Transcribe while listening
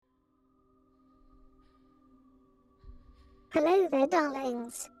Hello there,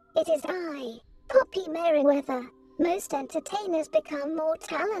 darlings. It is I, Poppy Merriweather. Most entertainers become more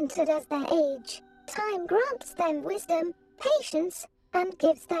talented as they age. Time grants them wisdom, patience, and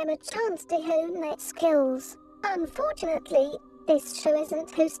gives them a chance to hone their skills. Unfortunately, this show isn't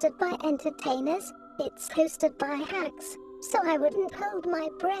hosted by entertainers, it's hosted by hacks, so I wouldn't hold my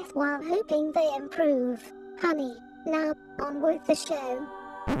breath while hoping they improve. Honey, now on with the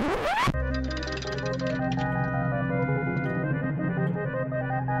show.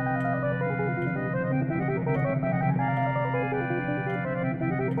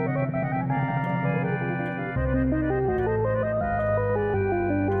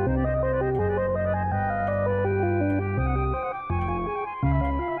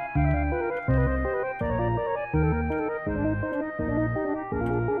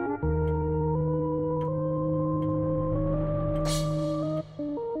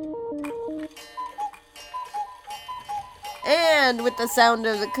 And with the sound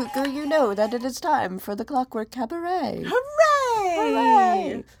of the cuckoo, you know that it is time for the Clockwork Cabaret. Hooray!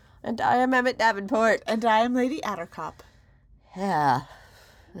 Hooray! And I am Emmett Davenport. And I am Lady Attercop. Yeah.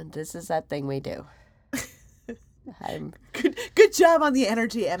 And this is that thing we do. Good job on the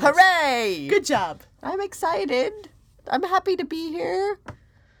energy, Emmett. Hooray! Good job. I'm excited. I'm happy to be here.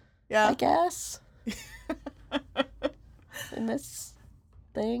 Yeah. I guess. In this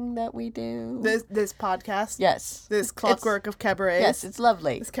thing that we do. This podcast? Yes. This clockwork of cabarets? Yes, it's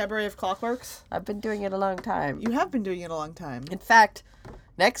lovely. This cabaret of clockworks? I've been doing it a long time. You have been doing it a long time. In fact,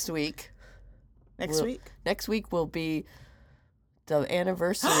 next week will be the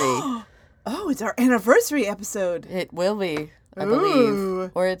anniversary. Oh, it's our anniversary episode. It will be, I Ooh.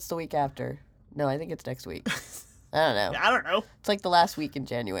 believe. Or it's the week after. No, I think it's next week. I don't know. I don't know. It's like the last week in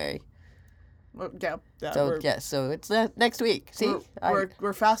January. Well, yeah. So it's next week. See?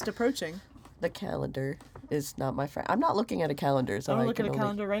 We're fast approaching. The calendar is not my friend. I'm not looking at a calendar, so I'm I looking can at a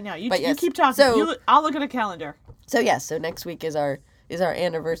calendar right now. You yes. keep talking. So- I'll look at a calendar. So next week is our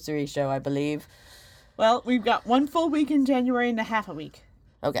anniversary show, I believe. Well, we've got one full week in January and a half a week.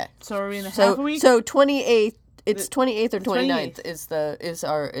 Okay. So are we in half a week? So 28th. It's 28th or 28th. 29th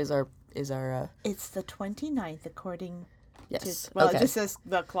is our It's the 29th according yes. to... Well, okay. It just says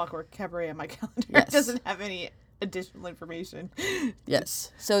the Clockwork Cabaret on my calendar. Yes. It doesn't have any additional information.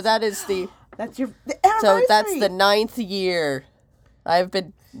 Yes. So that is the That's the so anniversary! that's the 9th year. I've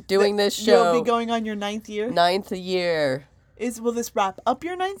been doing this show. You'll be going on your 9th year? 9th year. Will this wrap up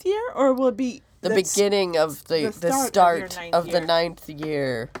your 9th year? Or will it be... The beginning of the start of the 9th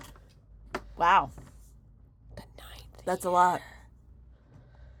year. Wow. The 9th. That's a lot.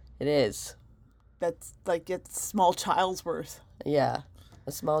 It is. That's like it's small child's worth. Yeah.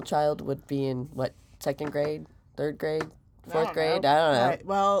 A small child would be in, what, 2nd grade? 3rd grade? 4th grade? know. I don't know. All right.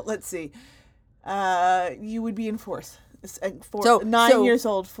 Well, let's see. You would be in 4th. So- 9 years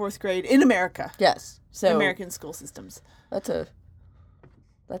old, 4th grade in America. Yes. So American school systems. That's a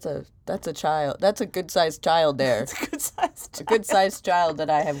child. That's a good-sized child there. It's a good sized A good-sized child that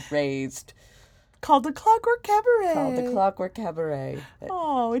I have raised. Called the Clockwork Cabaret. Called the Clockwork Cabaret.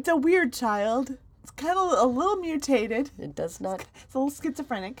 Oh, it's a weird child. It's kind of a little mutated. It does not It's a little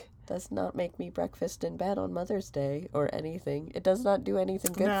schizophrenic. make me breakfast in bed on Mother's Day or anything. It does not do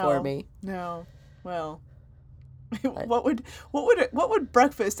anything good for me. No. Well, what would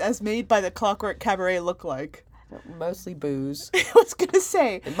breakfast as made by the Clockwork Cabaret look like? Mostly booze. I was gonna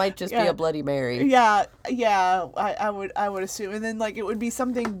say. It might just be Yeah. a Bloody Mary. Yeah. I would assume, and then like it would be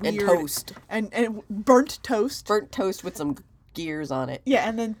something weird And toast. and burnt toast. Burnt toast with some gears on it. Yeah,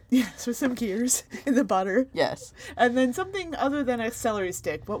 and then so some gears in the butter, Yes. and then something other than a celery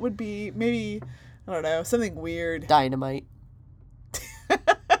stick. What would be maybe I don't know something weird. Dynamite.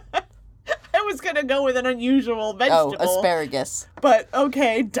 I was gonna go with an unusual vegetable. Oh, asparagus. But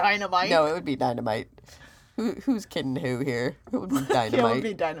okay, dynamite. No, it would be dynamite. Who's kidding who here? It would be Yeah, it would dynamite.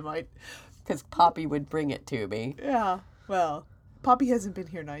 be dynamite. Because Poppy would bring it to me. Yeah. Well, Poppy hasn't been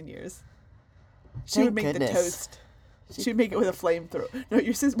here 9 years. She Thank would make goodness. the toast. She'd make it with a flamethrower.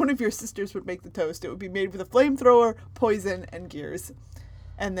 No, one of your sisters would make the toast. It would be made with a flamethrower, poison, and gears,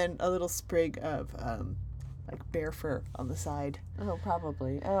 and then a little sprig of like bear fur on the side Oh,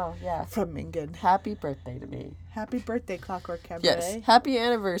 probably. Oh, yeah. from Mingan. Happy birthday to me. Happy birthday, Clockwork Cabaret. Yes. Happy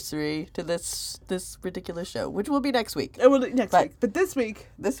anniversary to this ridiculous show, which will be next week. It will next But- week, but this week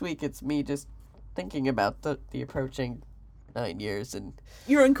This week it's me just thinking about the approaching 9 years, and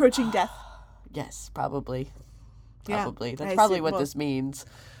you're encroaching death. yes, probably. Yeah, Probably. That's I probably see. what Well- this means.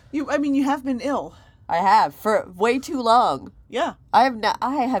 You have been ill. I have for way too long. Yeah. I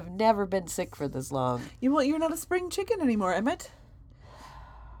have never been sick for this long. You're not a spring chicken anymore, Emmett.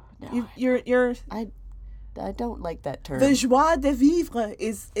 No, You're I I don't like that term. The joie de vivre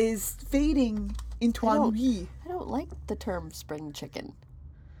is fading into ennui. I don't like the term spring chicken.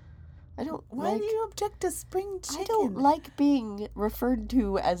 I don't Why do you object to spring chicken? I don't like being referred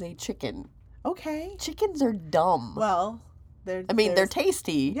to as a chicken. Okay. Chickens are dumb. Well, they're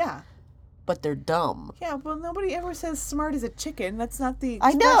tasty. Yeah. But they're dumb. Yeah, well, nobody ever says smart as a chicken. That's not the I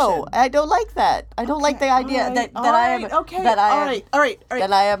expression. know. I don't like that. I don't like the idea that I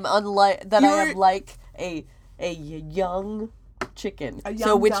am like a young chicken.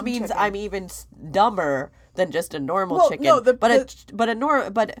 Which means chicken. I'm even dumber than just a normal chicken. No, an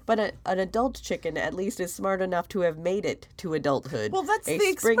adult chicken at least is smart enough to have made it to adulthood. Well, that's the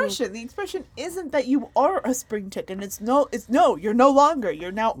expression. The expression isn't that you are a spring chicken. It's no. You're no longer.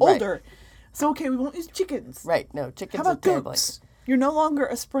 You're now older. Right. So okay, we won't use chickens. Right? No, chickens. How about goats? You're no longer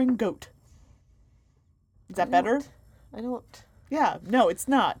a spring goat. Is that better? I don't. Yeah. No, it's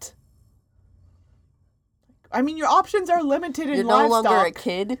not. I mean, your options are limited in livestock. You're no longer a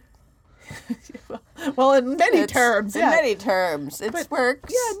kid. Well, in many terms, yeah. In many terms, it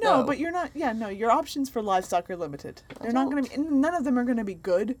works. Yeah, no, but you're not. Yeah, no, your options for livestock are limited. They're not going to be. None of them are going to be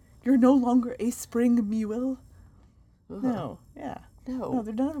good. You're no longer a spring mule. No. Yeah. No,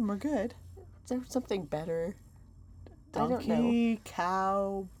 none of them are good. Is there something better? Donkey,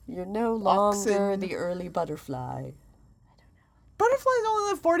 cow. You're no longer the early butterfly. Butterflies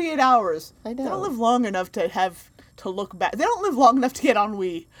only live 48 hours. I know. They don't live long enough to look back. They don't live long enough to get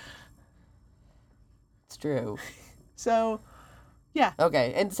ennui. It's true. So, yeah.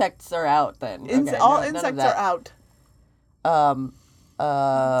 Okay, insects are out then. Insects are out. You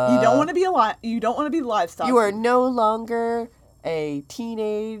don't want to be You don't want to be livestock. You are no longer a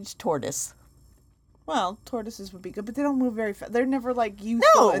teenage tortoise. Well, tortoises would be good, but they don't move very fast. They're never like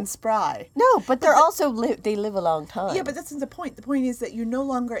youthful and spry. No, but they're also they live a long time. Yeah, but that's the point. The point is that you're no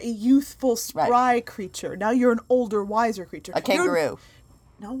longer a youthful, spry creature. Now you're an older, wiser creature. A kangaroo.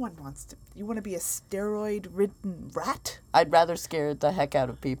 No one wants to. You want to be a steroid-ridden rat? I'd rather scare the heck out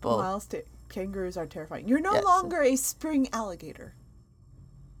of people. Well, kangaroos are terrifying. You're no longer a spring alligator.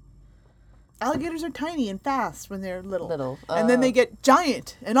 Alligators are tiny and fast when they're little. And then they get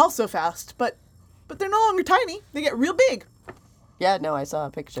giant and also fast, but they're no longer tiny. They get real big. Yeah, no, I saw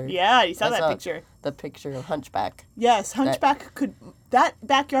a picture. Yeah, you saw that picture. The picture of Hunchback. Yes, Hunchback that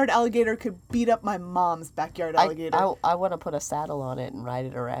backyard alligator could beat up my mom's backyard alligator. I want to put a saddle on it and ride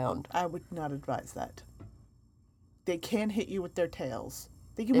it around. I would not advise that. They can hit you with their tails.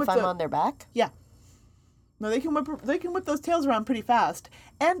 They can if I'm on their back? Yeah. No, they can whip those tails around pretty fast,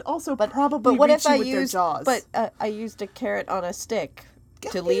 and also probably what reach if I you with their jaws. But I used a carrot on a stick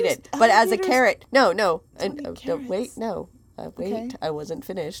to lead it. But as a carrot, no, wait, okay. I wasn't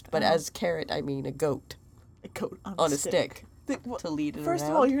finished. But as carrot, I mean a goat. A goat on a stick. To lead it First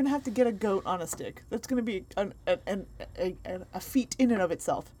around. of all, you're gonna have to get a goat on a stick. That's gonna be a feat in and of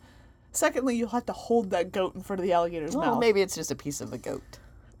itself. Secondly, you'll have to hold that goat in front of the alligator's mouth. Maybe it's just a piece of a goat.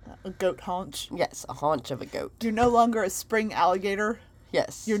 A goat haunch? Yes, a haunch of a goat. You're no longer a spring alligator?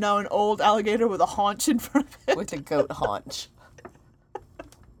 Yes. You're now an old alligator with a haunch in front of it? With a goat haunch.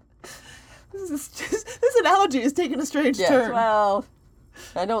 This analogy is taking a strange turn. Well,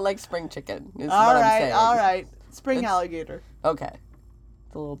 I don't like spring chicken, is what I'm saying. All right. Spring alligator. Okay.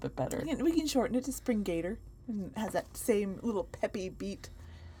 It's a little bit better. We can shorten it to spring gator. It has that same little peppy beat.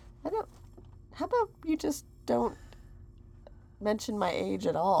 How about you just don't mention my age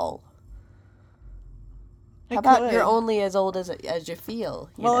at all? How about you're only as old as you feel?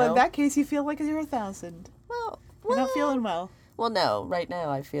 You know? In that case, you feel like you're 1,000. Well, you're not feeling well. Well, no. Right now,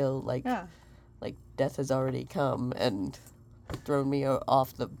 I feel like death has already come and thrown me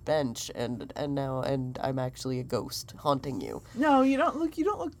off the bench, and I'm actually a ghost haunting you. No, you don't look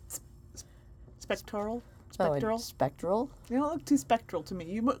spectral. Spectral? Spectral? You don't look too spectral to me.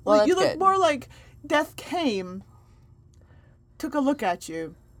 You look more like death came, took a look at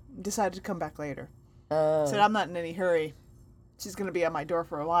you, decided to come back later. Said, I'm not in any hurry. She's going to be at my door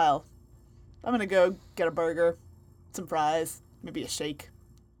for a while. I'm going to go get a burger, some fries, maybe a shake.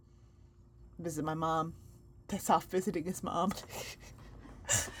 Visit my mom. That's off visiting his mom.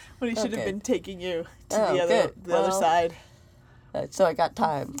 When he should have been taking you to the other side. So I got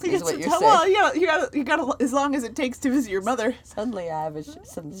time, is what you're saying. Well, you got as long as it takes to visit your mother. Suddenly I have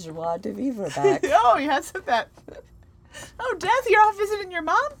some joie de vivre back. Oh, you had said that. Oh, Death, you're off visiting your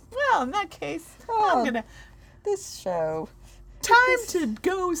mom? Well, in that case, I'm gonna... This show... Time to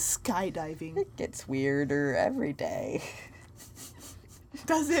go skydiving. It gets weirder every day.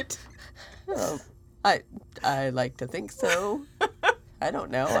 Does it? Oh, I like to think so. I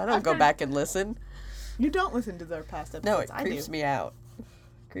don't know. I don't go back and listen. You don't listen to their past episodes. No, it creeps me out.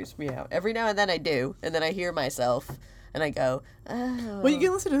 Creeps me out. Every now and then I do, and then I hear myself, and I go, oh. Well, you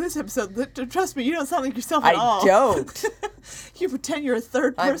can listen to this episode. Trust me, you don't sound like yourself at all. I don't. You pretend you're a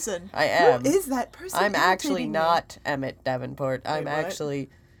third person. I am. Who is that person? I'm actually imitating not Emmett Davenport. I'm what? actually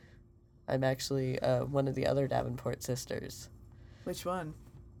one of the other Davenport sisters. Which one?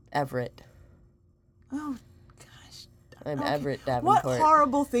 Everett. Oh, gosh. I'm Okay. Everett Davenport. What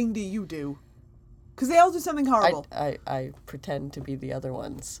horrible thing do you do? Because they all do something horrible. I pretend to be the other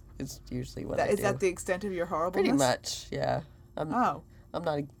ones. Is usually what I do. Is that the extent of your horribleness? Pretty much, yeah. I'm not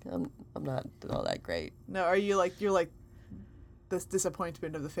all that great. No, you're like this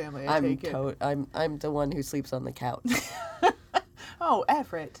disappointment of the family. I'm the one who sleeps on the couch. Oh,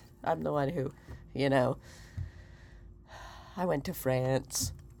 Everett. I'm the one who, I went to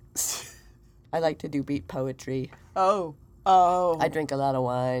France. I like to do beat poetry. Oh. I drink a lot of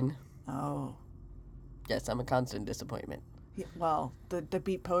wine. Oh. Yes, I'm a constant disappointment. Yeah, well, the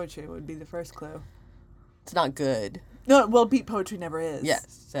beat poetry would be the first clue. It's not good. No, well, beat poetry never is.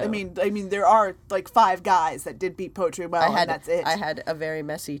 Yes. So I mean, there are like 5 guys that did beat poetry well, and that's it. I had a very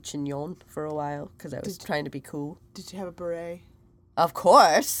messy chignon for a while because I was trying to be cool. Did you have a beret? Of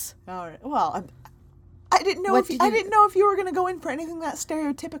course. All right. Well, I didn't know I didn't know if you were going to go in for anything that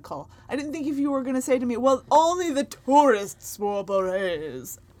stereotypical. I didn't think if you were going to say to me, "Well, only the tourists wore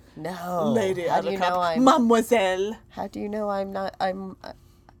berets." No. Lady How do you know I'm Mademoiselle? How do you know I'm not?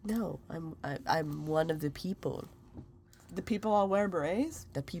 No. I'm one of the people. The people all wear berets?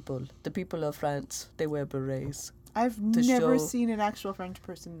 The people of France, they wear berets. I've never seen an actual French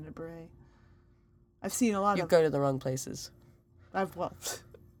person in a beret. I've seen a lot You of... go to the wrong places.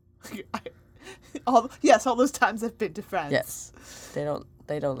 all those times I've been to France. Yes. They don't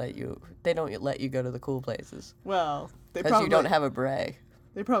let you go to the cool places. Well, because you don't have a beret.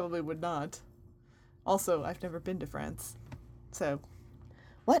 They probably would not. Also, I've never been to France. So,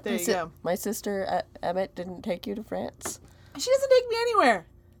 what? There you go. My sister Emmett didn't take you to France? She doesn't take me anywhere.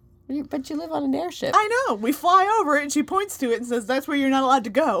 But you live on an airship. I know. We fly over it and she points to it and says, "That's where you're not allowed to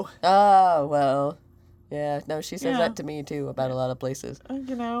go." Oh, well. Yeah, no, she says that to me too about a lot of places.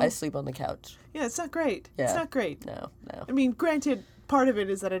 I sleep on the couch. Yeah, it's not great. Yeah. It's not great. No. I mean, granted, part of it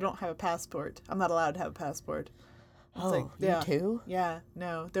is that I don't have a passport. I'm not allowed to have a passport. It's you too? Yeah,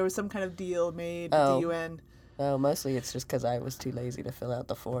 no. There was some kind of deal made with the UN. Oh, mostly it's just because I was too lazy to fill out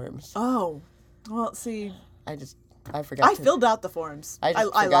the forms. Oh, well, see. I forgot. I filled out the forms. I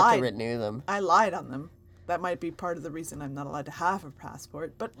forgot lied. to renew them. I lied on them. That might be part of the reason I'm not allowed to have a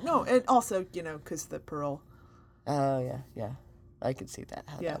passport. But no, and also, because the parole. Oh, yeah. I could see that,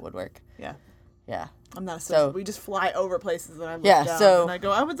 how that would work. Yeah. Yeah. I'm not a social. We just fly over places and I look down and I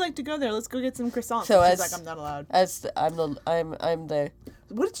go, "I would like to go there. Let's go get some croissants." So and she's like, "I'm not allowed." I'm the.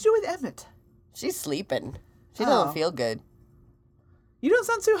 What did you do with Emmett? She's sleeping. She doesn't feel good. You don't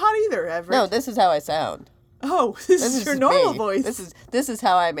sound too hot either, Everett. No, this is how I sound. Oh, this is your normal voice. This is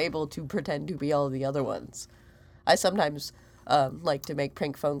how I'm able to pretend to be all the other ones. I sometimes like to make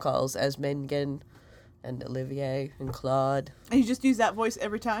prank phone calls as Mengen and Olivier and Claude. And you just use that voice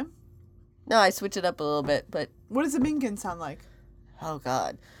every time? No, I switch it up a little bit, but... What does a Mingan sound like? Oh,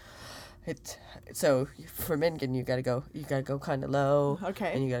 God. So, for Mingan, you gotta go kind of low.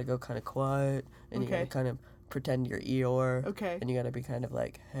 Okay. And you gotta go kind of quiet. And you gotta kind of pretend you're Eeyore. Okay. And you gotta be kind of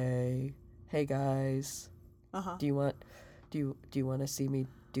like, hey guys. Uh-huh. Do you want to see me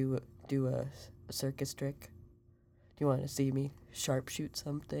do a circus trick? Do you want to see me sharpshoot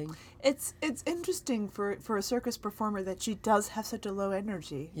something? It's interesting for a circus performer that she does have such a low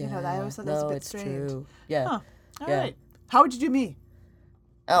energy. Yeah. I always thought that's a bit strange. True. Yeah. Huh. All right. How would you do me?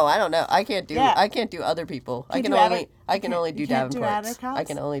 Oh, I don't know. I can't do other people. I can only do Davenports. I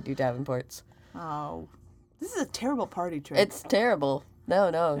can only do Davenports. Oh. This is a terrible party trick. It's terrible. No.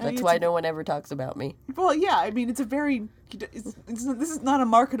 That's why no one ever talks about me. Well, yeah. I mean, this is not a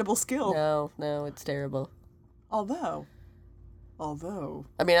marketable skill. No, it's terrible. Although.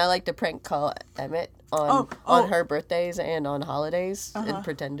 I mean, I like to prank call Emmett on her birthdays and on holidays and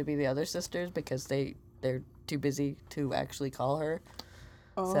pretend to be the other sisters because they're too busy to actually call her.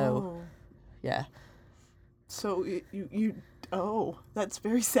 Oh. So, yeah. So that's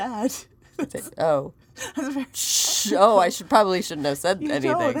very sad. That's very... I shouldn't have said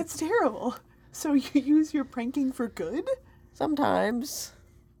anything. No, that's terrible. So you use your pranking for good? Sometimes.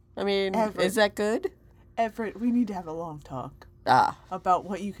 I mean, Everett. Is that good? Everett, we need to have a long talk. About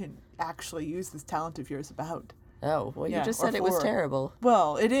what you can actually use this talent of yours about. Oh, well, you just said it was terrible.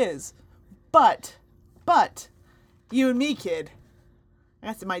 Well, it is. But, you and me, kid, I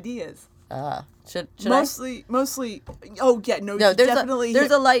got some ideas. Should mostly. Oh yeah, no. No,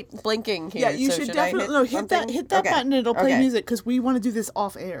 there's a a light blinking here. Yeah, you should definitely hit that button. And it'll play music because we want to do this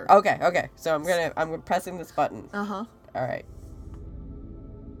off air. Okay. So I'm pressing this button. Uh-huh. All right.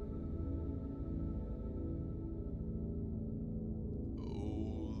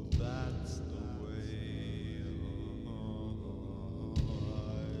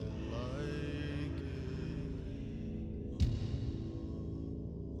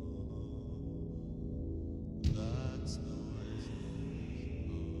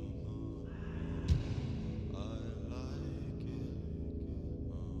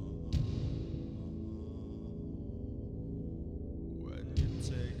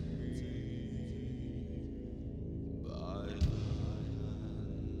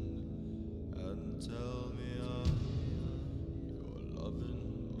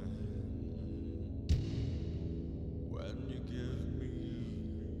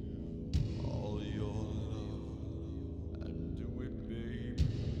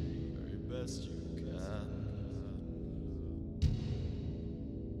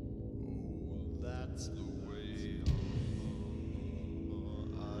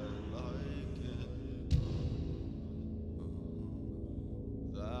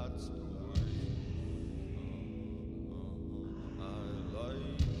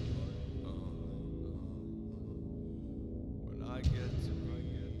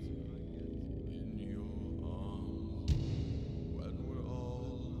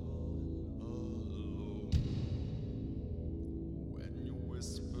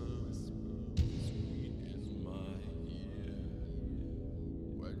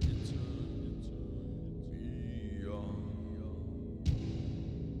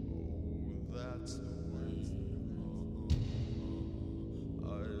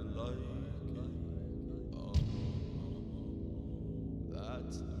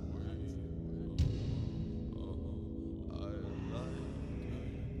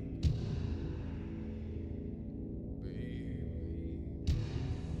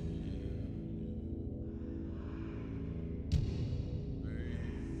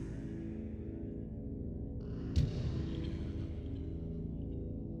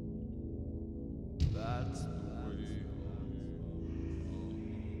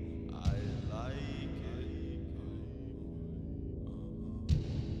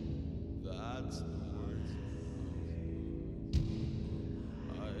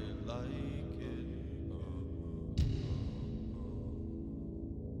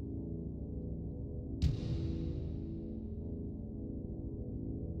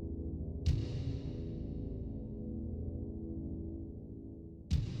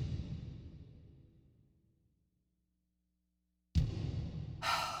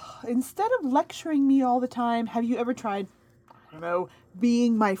 Instead of lecturing me all the time, have you ever tried, I don't know,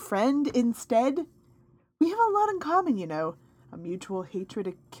 being my friend instead? We have a lot in common, you know. A mutual hatred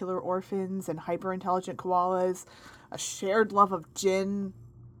of killer orphans and hyper-intelligent koalas, a shared love of gin,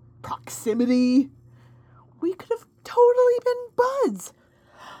 proximity. We could have totally been buds.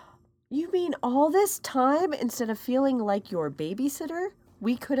 You mean all this time, instead of feeling like your babysitter,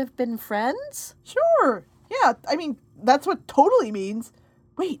 we could have been friends? Sure. Yeah, I mean, that's what totally means.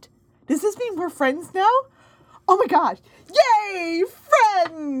 Wait, does this mean we're friends now? Oh my gosh. Yay!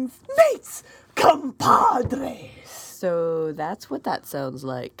 Friends! Mates! Compadres! So that's what that sounds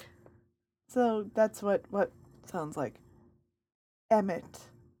like. So that's what sounds like. Emmett,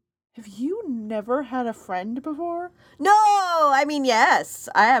 have you never had a friend before? No, I mean, yes.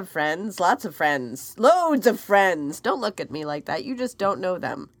 I have friends, lots of friends, loads of friends. Don't look at me like that. You just don't know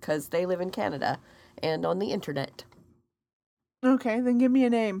them because they live in Canada and on the internet. Okay, then give me a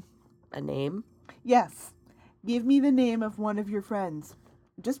name. A name? Yes. Give me the name of one of your friends.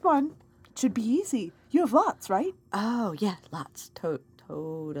 Just one. It should be easy. You have lots, right? Oh, yeah, lots.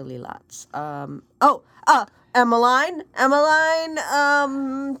 Totally lots. Emmeline,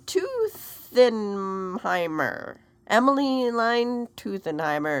 Toothenheimer. Emmeline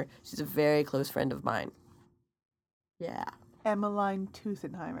Toothenheimer. She's a very close friend of mine. Yeah. Emmeline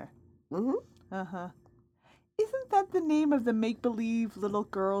Toothenheimer. Mm-hmm. Uh-huh. Isn't that the name of the make-believe little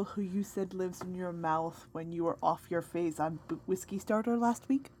girl who you said lives in your mouth when you were off your face on Whiskey Starter last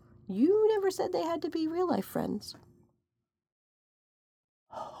week? You never said they had to be real-life friends.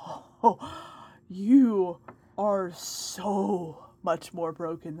 Oh, you are so much more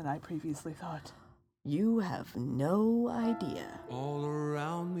broken than I previously thought. You have no idea. All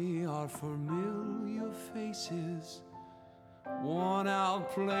around me are familiar faces, worn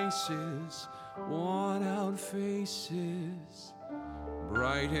out places, worn out faces,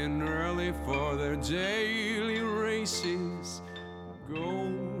 bright and early for their daily races,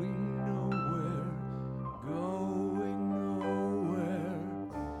 going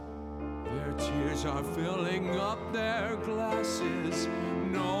are filling up their glasses.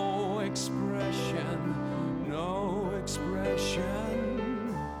 No expression, no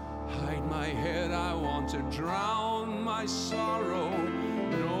expression. Hide my head, I want to drown my sorrow.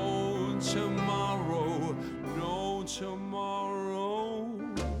 No tomorrow, no tomorrow.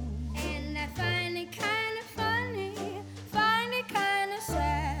 And I find it kind of funny, find it kind of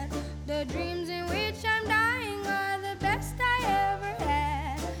sad. The dreams in which I'm dying are the best I ever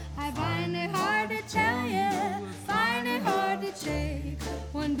had. I find it hard to tell you, find it hard to take.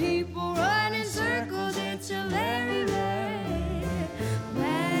 When people run in circles, it's a very, very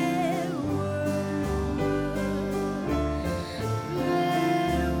bad world.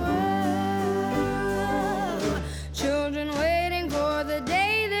 Bad world. Children waiting for the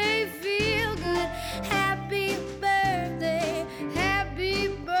day they feel good. Happy birthday, happy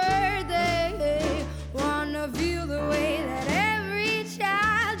birthday. Wanna feel the way that every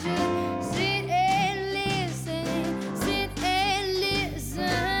child should sit and listen, sit and listen.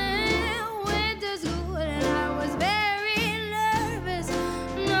 Went to school and I was very nervous.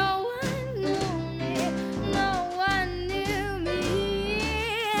 No one knew me, no one knew me.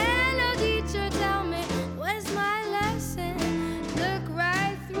 Hello teacher, tell me, what's my lesson? Look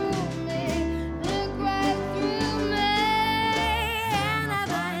right through me, look right through me. And I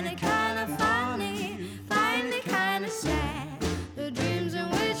find it kind of funny, find it kind of sad. The dreams in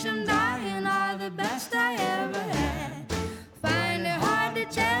which I'm dying are the best I ever had. Find it hard to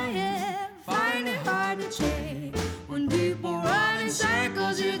tell you, find it hard to take. When people run in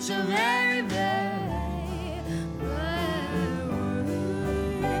circles, it's a very, very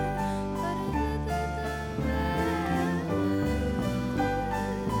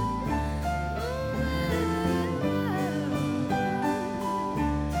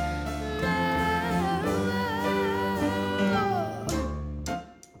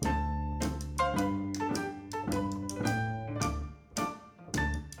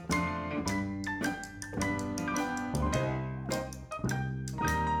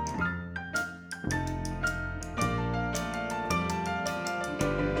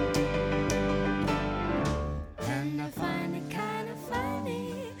And I find it kind of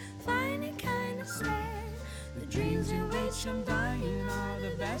funny, find it kind of sad. The dreams in which I'm dying are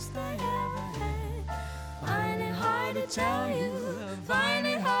the best I ever had. Find it hard to tell you, find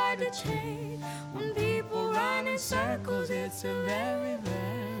it hard to take. When people run in circles, it's a very,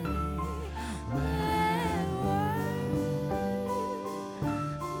 very bad world.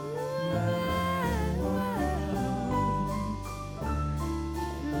 Bad world.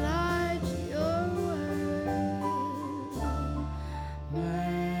 Enlarge your world.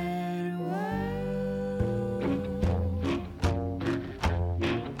 Bad world.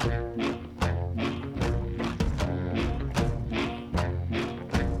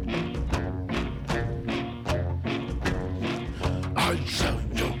 I'd sell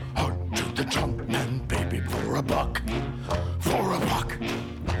your heart to the junk man, baby, for a buck. For a buck.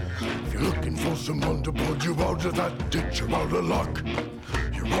 If you're looking for someone to pull you out of that ditch, you're out of luck.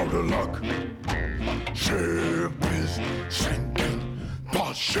 You're out of luck. Ship is sinking.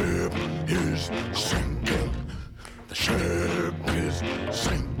 The ship is sinking. The ship is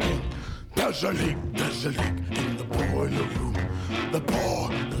sinking. There's a leak in the boiler room. The poor,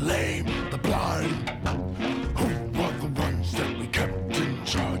 the lame, the blind. Who were the ones that we kept in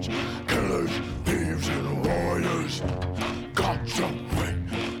charge? Killers, thieves, and warriors. God's away,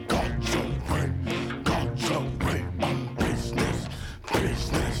 God's away, God's away on business,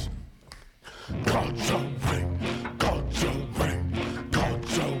 business. God's away, God's away,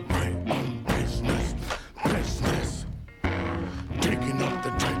 God's away on business, business. Digging up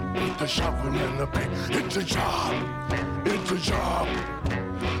the tank with the shovel and the pick. It's a job, it's a job.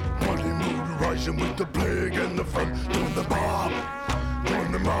 Bloody mood rising with the plague and the fun. Join the mob,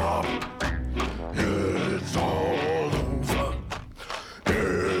 join the mob. It's all over.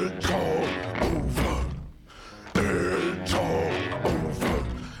 It's all over. It's all over.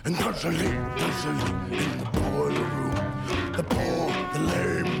 And there's a leak in the boiler room. The poor, the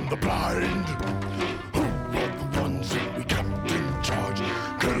lame, the blind. Who were the ones that we kept in charge?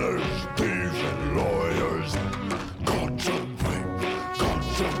 Killers, thieves, and lawyers. God's away,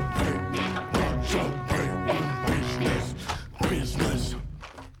 God's away, God's away on business, business.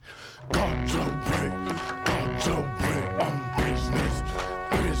 God's away on business,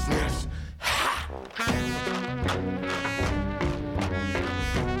 business.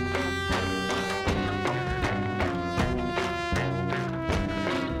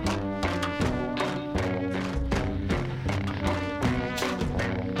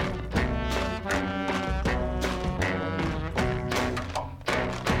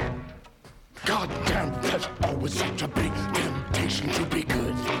 God with such a big temptation to be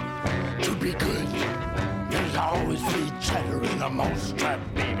good. To be good. There's always free cheddar in the mousetrap,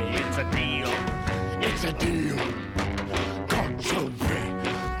 baby. It's a deal. It's a deal. Got your way.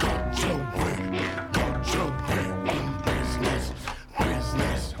 Got your way. Got your way on business.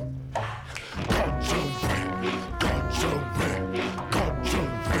 Business. Got your way. Got your way. Got your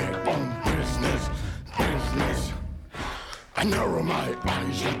way on business. Business. I narrow my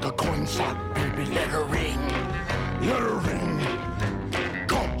eyes like a coin slot, baby. Let her ring. Let her ring.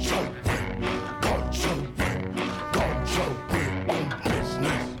 Got your way. Got your way. Got your way on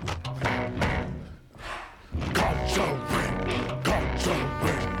business. Got your way. Got your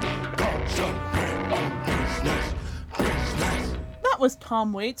way. Got your way on business. Business. That was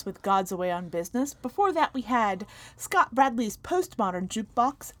Tom Waits with God's Away on Business. Before that, we had Scott Bradley's Postmodern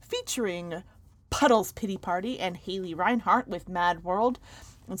Jukebox featuring Puddle's Pity Party and Haley Reinhart with Mad World.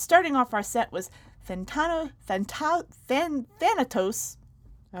 And starting off our set was Thanatos.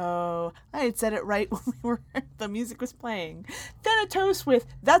 Oh, I had said it right when the music was playing. Thanatos with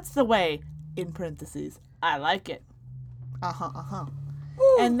That's the Way, in parentheses. I like it.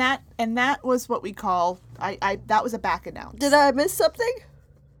 And that was what we call that was a back announce. Did I miss something?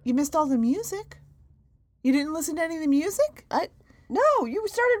 You missed all the music? You didn't listen to any of the music? No, you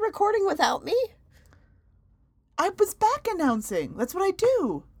started recording without me? I was back announcing. That's what I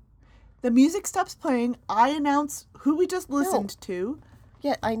do. The music stops playing. I announce who we just listened to.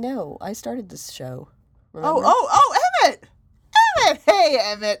 Yeah, I know. I started this show. Remember? Oh, Emmett! Emmett! Hey,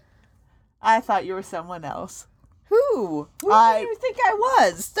 Emmett! I thought you were someone else. Who? Who do you think I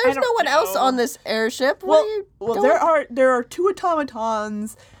was? There's no one else on this airship. What are you doing? There are two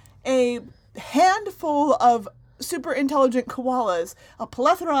automatons, a handful of super intelligent koalas, a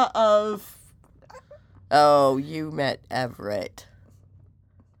plethora of... Oh, you met Everett.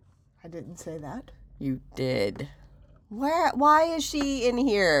 I didn't say that. You did. Why is she in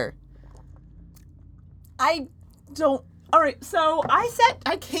here? I don't... Alright, so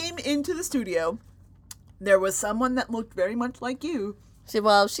I came into the studio. There was someone that looked very much like you.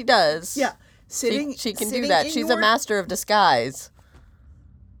 Well, she does. Yeah. She can do that. She's a master of disguise.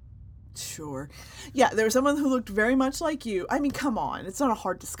 Sure. Yeah, there was someone who looked very much like you. I mean, come on. It's not a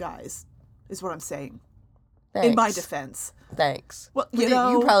hard disguise, is what I'm saying. Thanks. In my defense. Thanks. Well, you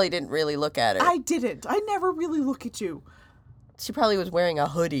probably didn't really look at her. I didn't. I never really look at you. She probably was wearing a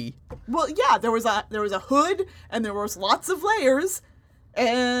hoodie. Well, yeah, there was a hood, and there was lots of layers,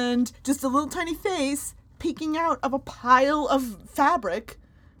 and just a little tiny face peeking out of a pile of fabric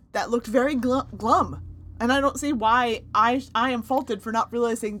that looked very glum. And I don't see why I am faulted for not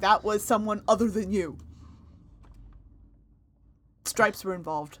realizing that was someone other than you. Stripes were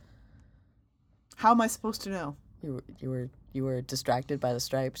involved. How am I supposed to know? You were distracted by the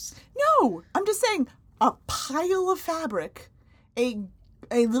stripes? No! I'm just saying a pile of fabric, a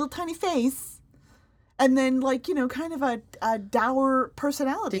little tiny face, and then, kind of a dour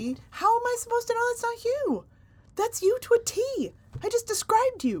personality. How am I supposed to know that's not you? That's you to a T. I just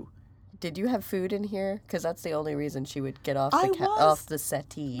described you. Did you have food in here? Because that's the only reason she would get off the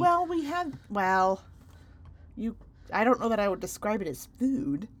settee. Well, I don't know that I would describe it as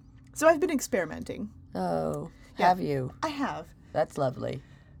food. So I've been experimenting. Oh, have you? I have. That's lovely.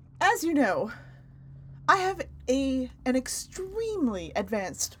 As you know, I have an extremely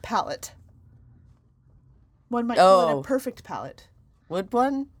advanced palate. One might call it a perfect palate. Would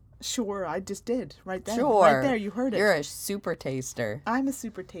one? Sure, I just did. Right there. Sure. Right there, you heard it. You're a super taster. I'm a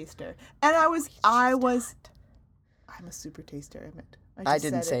super taster. And I'm a super taster, Emmett. I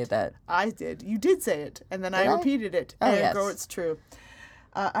didn't say that. I did. You did say it. And then I repeated it. Oh, yes. It's true.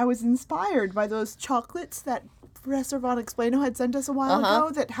 I was inspired by those chocolates that Professor Von Explaino had sent us a while ago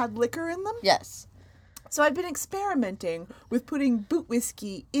that had liquor in them. Yes. So I've been experimenting with putting boot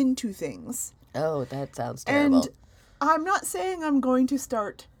whiskey into things. Oh, that sounds terrible. And I'm not saying I'm going to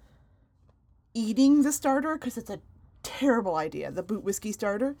start eating the starter, because it's a terrible idea, the boot whiskey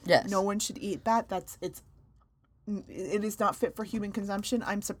starter. Yes. No one should eat that. It is not fit for human consumption.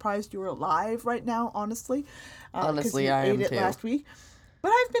 I'm surprised you're alive right now, honestly. Honestly, I am too. 'Cause you ate it last week. But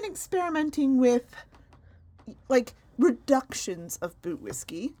I've been experimenting with, reductions of boot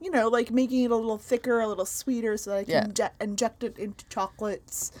whiskey. Making it a little thicker, a little sweeter, so that I can inject it into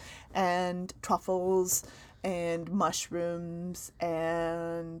chocolates and truffles and mushrooms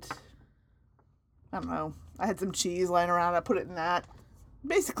and... I don't know. I had some cheese lying around. I put it in that.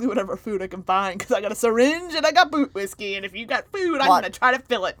 Basically whatever food I can find, because I got a syringe and I got boot whiskey, and if you got food, I'm going to try to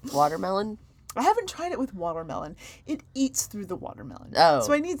fill it. Watermelon? I haven't tried it with watermelon. It eats through the watermelon. Oh.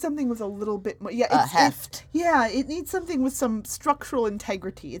 So I need something with a little bit more... heft. It needs something with some structural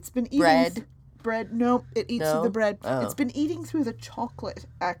integrity. It's been eating... Bread? bread. No, it eats through No? the bread. Oh. It's been eating through the chocolate,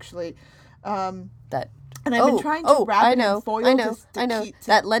 actually. That. And I've been trying to wrap it in foil. I know. Keep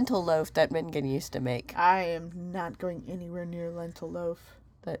That lentil loaf that Mingan used to make. I am not going anywhere near lentil loaf.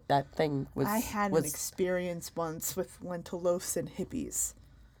 That thing was. I had an experience once with lentil loaves and hippies.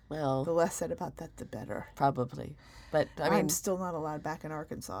 Well, The less said about that, the better. probably, but I mean, I'm still not allowed back in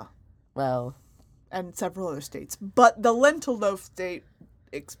Arkansas well, and several other states. But the lentil loaf thing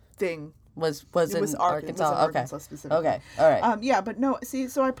was it in was Arkansas. Okay. Arkansas specifically. Okay. All right. Yeah, but no. See,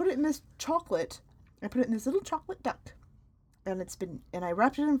 so I put it in this chocolate. I put it in this little chocolate duck, and I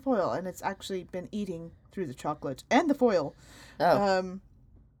wrapped it in foil, and it's actually been eating through the chocolate and the foil. Oh.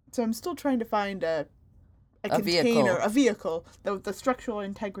 So I'm still trying to find a vehicle. vehicle, the structural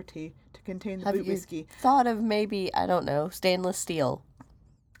integrity to contain the Have boot you whiskey. thought of maybe, I don't know, stainless steel?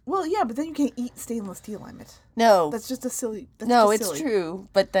 Well, yeah, but then you can't eat stainless steel on it. No. That's just a silly. That's No, just it's silly. true,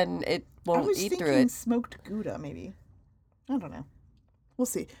 but then it I won't was eat thinking through it. smoked Gouda, maybe. I don't know. We'll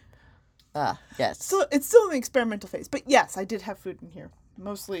see. Ah, yes. So it's still in the experimental phase, but yes, I did have food in here.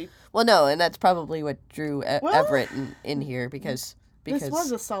 Mostly. Well, no, and that's probably what drew Well, Everett in here because This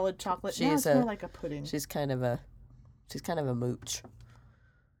was a solid chocolate. Now she's it's more like a pudding. she's kind of a mooch.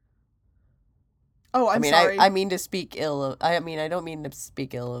 Oh, I'm I mean, sorry. I mean to speak ill of. I mean, I don't mean to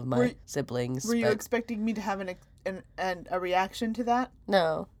speak ill of my siblings. Were you but expecting me to have a reaction to that?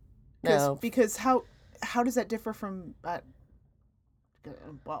 no, no. Because how does that differ from?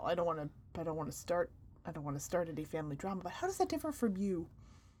 Well, I don't want to start any family drama. But how does that differ from you?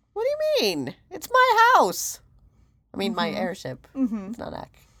 What do you mean? It's my house. I mean, my airship. Mm-hmm. It's not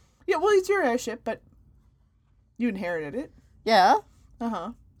Ack. Yeah, well, it's your airship, but you inherited it. Yeah.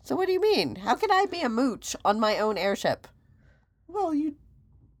 Uh-huh. So what do you mean? How can I be a mooch on my own airship? Well, you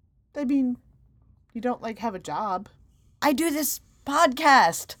don't have a job. I do this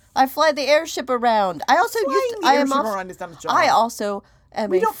podcast. I fly the airship around. I also around is not a job. I also am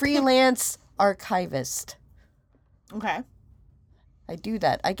We a don't freelance archivist. Okay. I do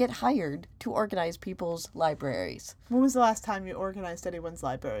that. I get hired to organize people's libraries. When was the last time you organized anyone's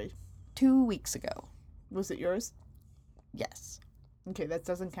library? 2 weeks ago. Was it yours? Yes. Okay, that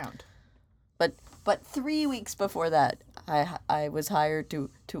doesn't count. But 3 weeks before that, I was hired to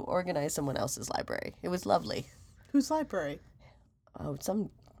organize someone else's library. It was lovely. Whose library? Oh, some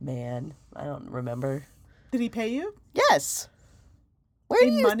man. I don't remember. Did he pay you? Yes. Where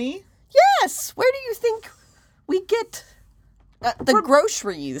do you money? Yes. Where do you think we get the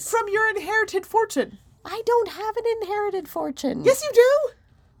groceries? From your inherited fortune. I don't have an inherited fortune. Yes, you do.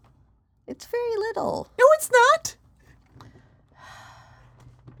 It's very little. No, it's not.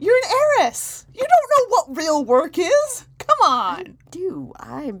 You're an heiress. You don't know what real work is. Come on.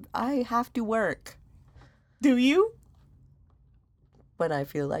 I have to work Do you? when I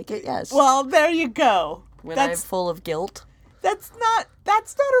feel like it. Yes. Well, there you go. When I'm full of guilt. That's not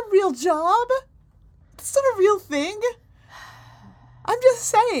a real job. That's not a real thing. I'm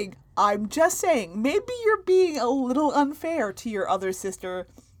just saying. Maybe you're being a little unfair to your other sister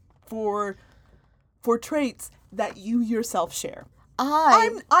for traits that you yourself share.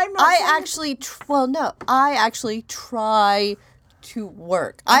 I'm not saying I actually try to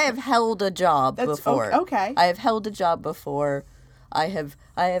work. I have held a job before. Okay. I have held a job before. I have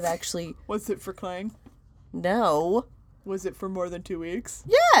actually Was it for Clang? no. Was it for more than 2 weeks?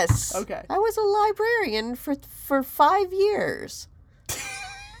 Yes. Okay. I was a librarian for 5 years.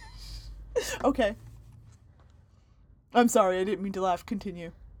 Okay. I'm sorry, I didn't mean to laugh.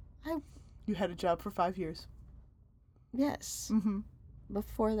 Continue. I You had a job for 5 years. yes. Mm-hmm.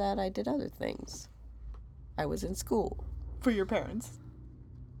 Before that, I did other things. I was in school. For your parents.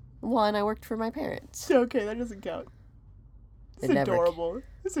 Well, and I worked for my parents. Okay, that doesn't count. It's It never adorable.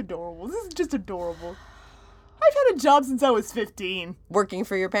 It's adorable. This is just adorable. I've had a job since I was 15. Working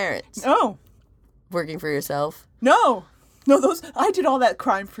for your parents. Oh. Working for yourself. No, I did all that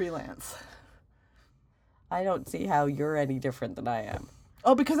crime freelance. I don't see how you're any different than I am.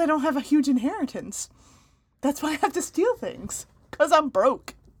 Oh, because I don't have a huge inheritance. That's why I have to steal things. Because I'm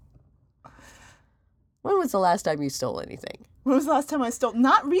broke. When was the last time you stole anything? When was the last time I stole?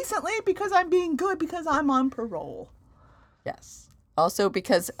 Not recently, because I'm being good, because I'm on parole. Yes. Also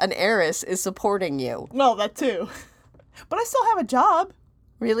because an heiress is supporting you. Well, that too. But I still have a job.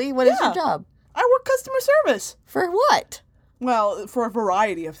 Really? What is your job? I work customer service. For what? Well, for a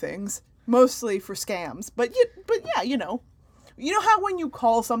variety of things. Mostly for scams. But yeah, you know. You know how when you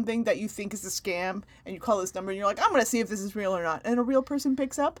call something that you think is a scam, and you call this number and you're like, I'm going to see if this is real or not, and a real person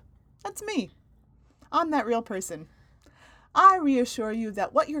picks up? That's me. I'm that real person. I reassure you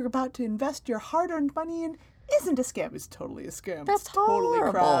that what you're about to invest your hard-earned money in isn't a scam. It's totally a scam. That's it's totally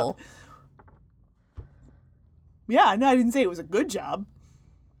horrible. crap. Yeah, no, I didn't say it was a good job.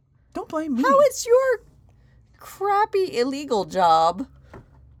 Don't blame me. How is your crappy illegal job?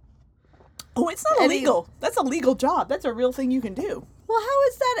 Oh, it's not illegal. That's a legal job. That's a real thing you can do. Well, how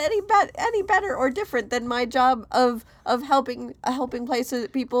is that any better or different than my job of helping places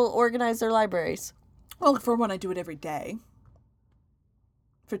people organize their libraries? Well, for one, I do it every day.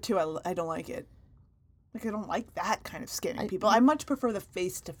 For two, I don't like it. Like, I don't like that kind of scamming people. I much prefer the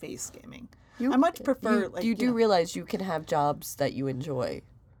face-to-face scamming. I much prefer, you do realize you can have jobs that you enjoy.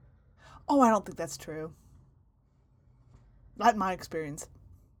 Oh, I don't think that's true. Not in my experience.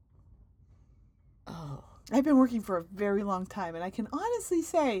 Oh. I've been working for a very long time, and I can honestly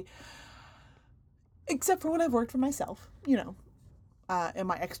say, except for when I've worked for myself, in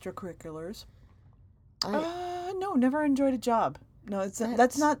my extracurriculars. No, never enjoyed a job. No,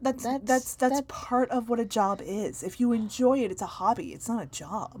 that's part of what a job is. If you enjoy it, it's a hobby. It's not a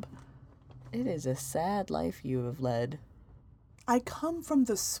job. It is a sad life you have led. I come from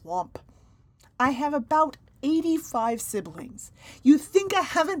the swamp. I have about 85 siblings. You think I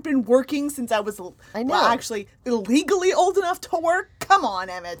haven't been working since I was actually illegally old enough to work? Come on,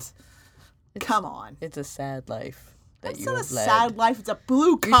 Emmett. Come on. It's a sad life that you have led. It's not a sad life. It's a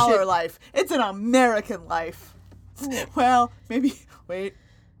blue-collar life. It's an American life. Well, maybe... Wait.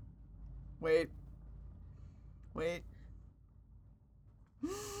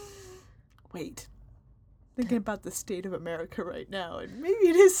 Thinking about the state of America right now, and maybe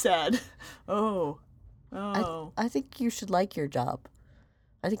it is sad. Oh. I think you should like your job.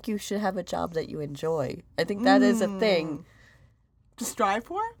 I think you should have a job that you enjoy. I think that is a thing. To strive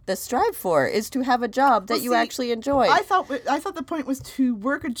for? To strive for is to have a job that you actually enjoy. I thought the point was to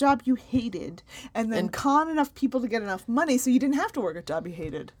work a job you hated and then con enough people to get enough money so you didn't have to work a job you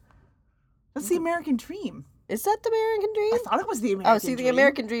hated. That's the American dream. Is that the American dream? I thought it was the American dream. The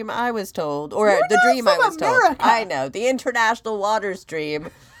American dream I was told, or You're the dream I was America. told. I know. The international waters dream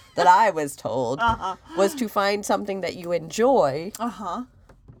that I was told was to find something that you enjoy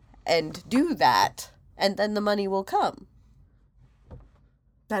and do that, and then the money will come.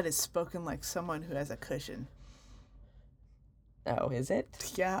 That is spoken like someone who has a cushion. Oh, is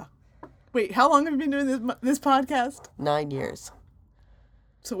it? Yeah. Wait, how long have you been doing this podcast? 9 years.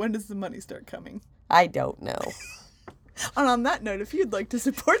 So when does the money start coming? I don't know. And on that note, if you'd like to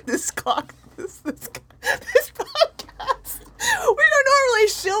support this podcast, we don't normally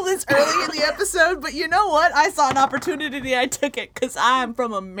shill this early in the episode, but you know what? I saw an opportunity, I took it, because I'm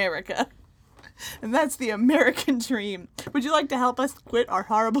from America. And that's the American dream. Would you like to help us quit our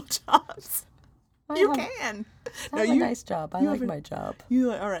horrible jobs? You can. I have a nice job. I like my job.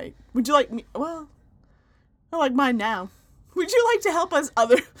 All right. Would you like me? Well, I like mine now. Would you like to help us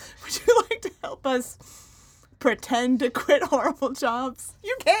Would you like to help us pretend to quit horrible jobs?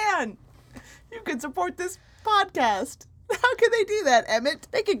 You can. You can support this podcast. How can they do that, Emmett?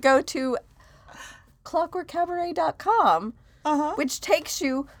 They could go to clockworkcabaret.com, which takes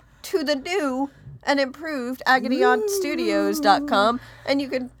you to the new and improved AgonyAuntStudios.com, and you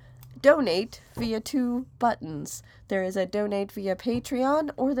can donate via 2 buttons. There is a donate via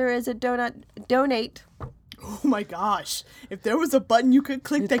Patreon, or there is a donate. Oh my gosh. If there was a button you could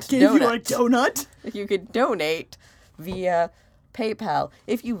click that gave you a donut. You could donate via PayPal.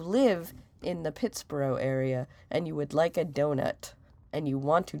 If you live in the Pittsburgh area and you would like a donut and you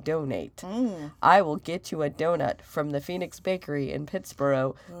want to donate, I will get you a donut from the Phoenix Bakery in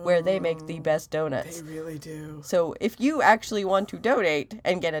Pittsburgh, where they make the best donuts. They really do. So if you actually want to donate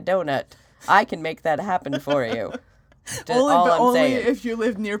and get a donut, I can make that happen for you. Only if you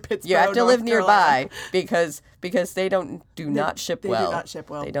live near Pittsburgh. You have to live Carolina. nearby because they do not ship well. They do not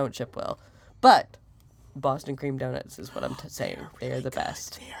ship well. They don't ship well. But Boston cream donuts is what I'm saying. They are the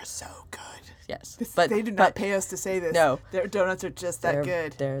best. They are so good. Yes. They do not pay us to say this. No. Their donuts are just that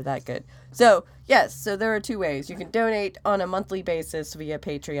good. They're that good. So, yes. So there are 2 ways. You can donate on a monthly basis via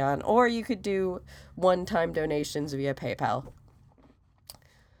Patreon, or you could do one-time donations via PayPal.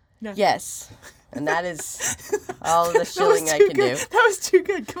 Yeah. Yes. And that is all the shilling I can do. That was too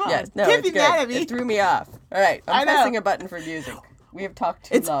good. Come on. Yes, no, Can't it's be mad at good. me. It threw me off. All right, I'm I know. pressing a button for music. We have talked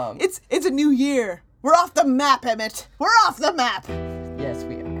too long. It's a new year. We're off the map, Emmett. We're off the map. Yes,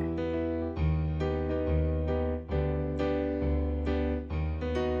 we are.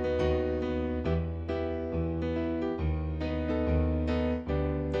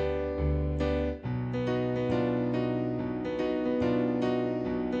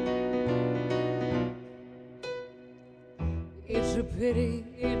 It's a pity,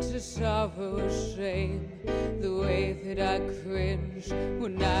 it's a sorrow, a shame, the way that I cringe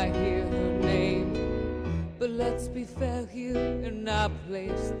when I hear her name. But let's be fair here and not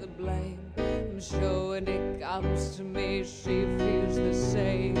place the blame. I'm sure when it comes to me, she feels the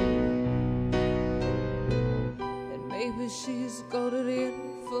same. And maybe she's got it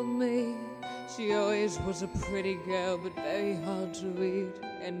in for me. She always was a pretty girl, but very hard to read.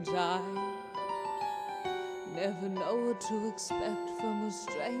 And I never know what to expect from a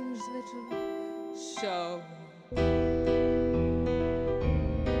strange little show.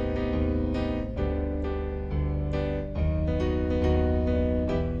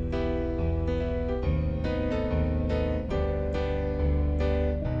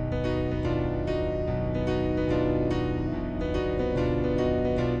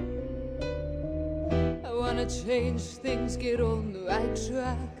 Change things, get on the right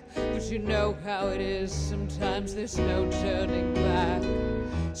track, but you know how it is, sometimes there's no turning back.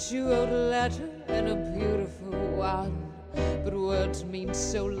 She wrote a letter and a beautiful one, but words mean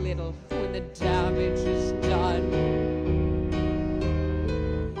so little when the damage is done.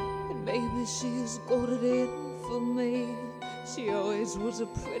 And maybe she's got it in for me. She always was a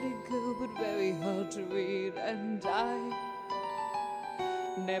pretty girl, but very hard to read, and I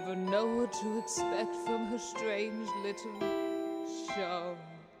never know what to expect from her strange little show.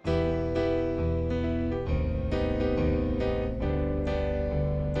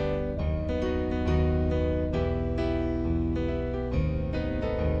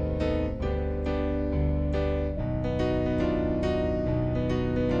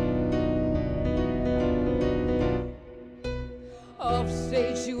 Off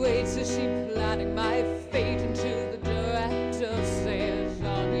stage she waits as she planning my fate until the director says,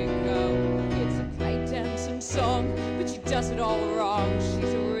 on you go. It's a play dancing song, but she does it all wrong.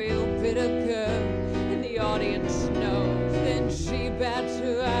 She's a real bitter girl, and the audience knows. Then she bats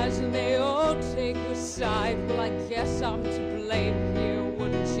her eyes and they all take her side. Well, I guess I'm to blame here,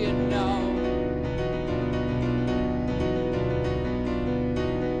 wouldn't you know?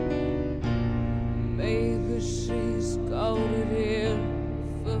 Maybe she's got it in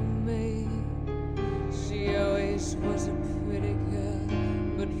for me. She always was a pretty girl,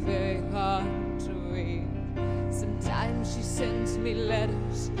 but very hard to read. Sometimes she sends me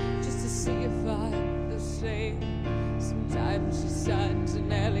letters just to see if I'm the same. Sometimes she signs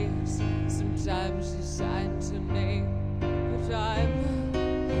an alias, sometimes she signs her name. But I'm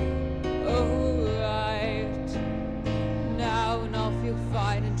alright now, and I'll feel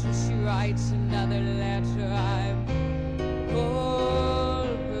fine until she writes another letter. I'm alright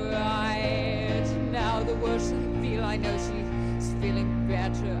now. The worse I feel, I know she's feeling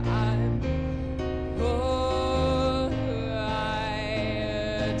better. I'm alright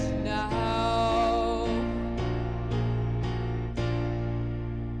now.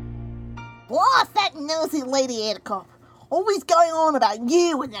 Blast that nosy lady Edicott. Always going on about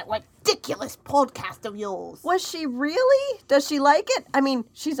you and that ridiculous podcast of yours. Was she really? Does she like it? I mean,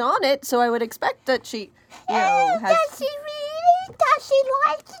 she's on it, so I would expect that she, has... Does she really? Does she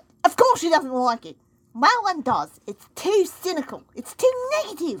like it? Of course she doesn't like it. No one does. It's too cynical. It's too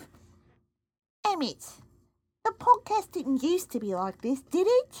negative. Emmett, the podcast didn't used to be like this, did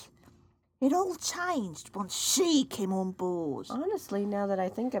it? It all changed once she came on board. Honestly, now that I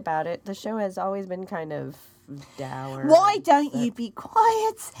think about it, the show has always been kind of dour. Why don't you be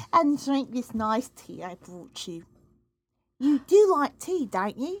quiet and drink this nice tea I brought you? You do like tea,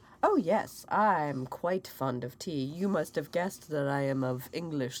 don't you? Oh, yes, I'm quite fond of tea. You must have guessed that I am of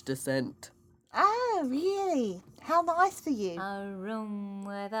English descent. Oh, really? How nice for you. A room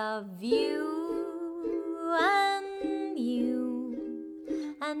with a view and you,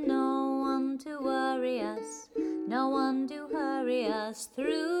 and no one to worry us, no one to hurry us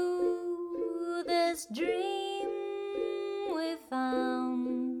through this dream we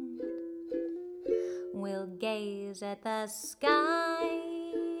found. We'll gaze at the sky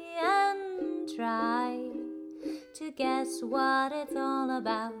and try to guess what it's all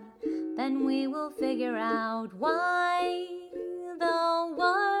about. Then we will figure out why the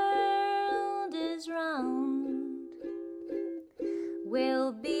world is round.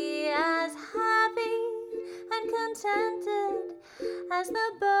 We'll be as happy and contented as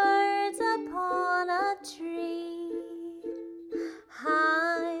the birds upon a tree,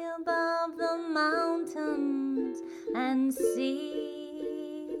 high above the mountains and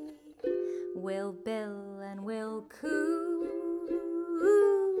sea. We'll bill and we'll coo,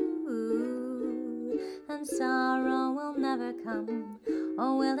 and sorrow will never come,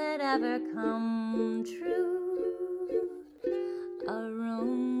 or will it ever come true? A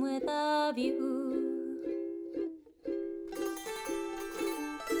room with a view.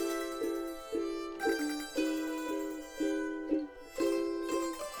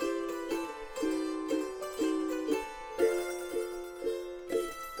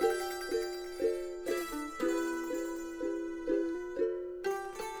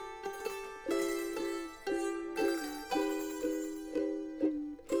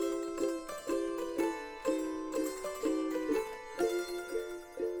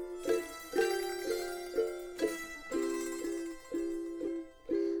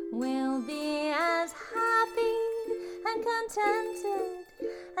 contented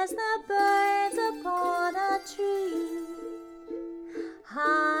as the birds upon a tree.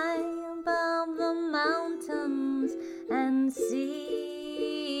 High above the mountains and sea,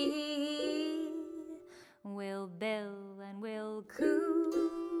 we'll bill and we'll coo,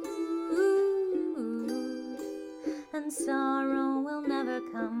 and sorrow will never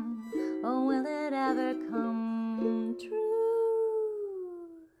come, or will it ever come true?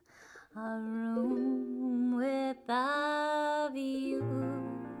 A room with a view.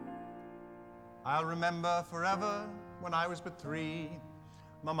 I'll remember forever when I was but 3,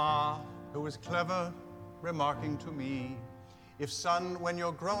 Mama, who was clever, remarking to me, if son, when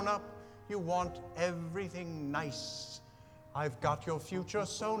you're grown up, you want everything nice, I've got your future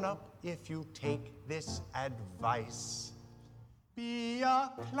sewn up if you take this advice. Be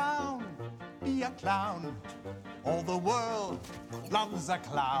a clown, be a clown. All the world loves a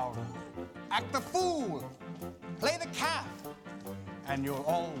clown. Act the fool, play the calf, and you'll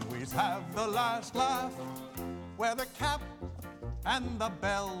always have the last laugh. Wear the cap and the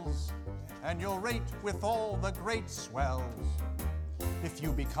bells, and you'll rate with all the great swells. If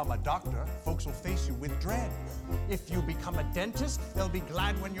you become a doctor, folks will face you with dread. If you become a dentist, they'll be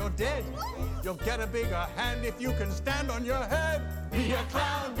glad when you're dead. You'll get a bigger hand if you can stand on your head. Be a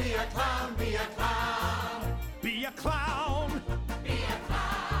clown, be a clown, be a clown. Be a clown. Be a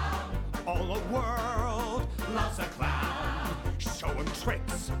clown. All the world loves a clown. Show 'em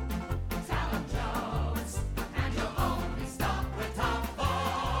tricks. Tell 'em jokes, and you'll only stop with tough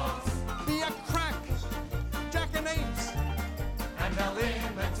folks. Be a crack, jackanapes, and they'll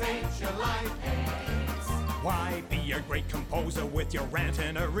imitate you like apes. Why be a great composer with your rant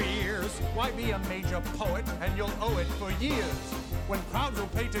in arrears? Why be a major poet and you'll owe it for years? When crowds will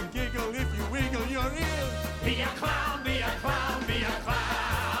pay to giggle if you wiggle your ears. Be a clown, be a clown, be a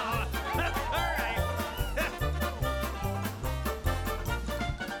clown. All right.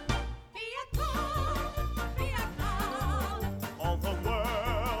 Be a clown, be a clown. All the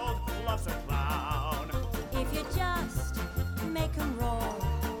world loves a clown. If you just make 'em roar,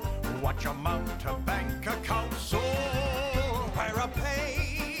 Watch your mountebank account soar. Wear a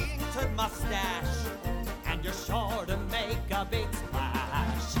painted mustache, and you're sure to make a big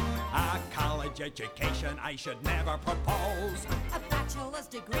splash. A college education I should never propose, A bachelor's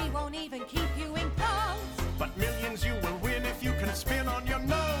degree won't even keep you in clothes. but millions you will win if you can spin on your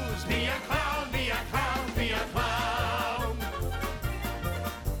nose. Be a clown, be a clown, be a clown.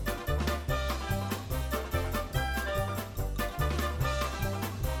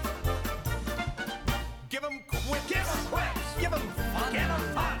 Give 'em quips, give 'em quips, give 'em fun, get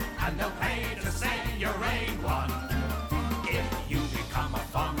 'em fun, and they'll pay to say you're A1. If you become a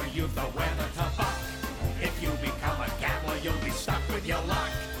farmer, you've the weather to buck. If you become a gambler, you'll be stuck with your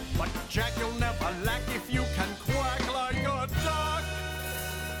luck. But Jack, you'll never lack if you can quack like a duck.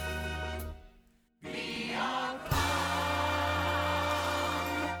 Be a clown.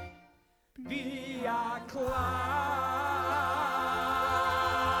 Be a clown.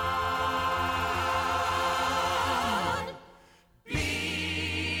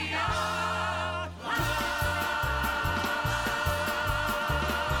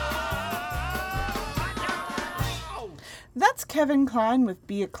 That's Kevin Kline with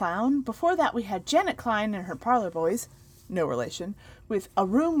Be a Clown. Before that, we had Janet Klein and her Parlor Boys, no relation, with A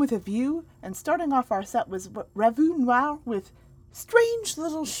Room with a View. And starting off our set was Revue Noir with Strange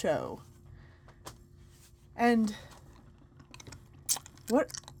Little Show. And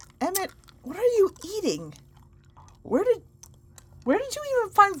Emmett, what are you eating? Where did you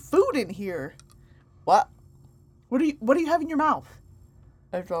even find food in here? What? What do you have in your mouth?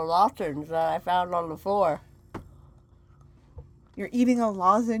 It's a lozenge that I found on the floor. You're eating a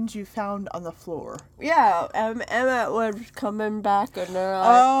lozenge you found on the floor. Yeah, Emmett was coming back and then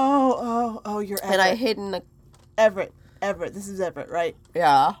you're Everett. and I hid in the... Everett. This is Everett, right?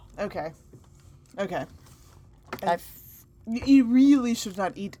 Yeah. Okay. I You really should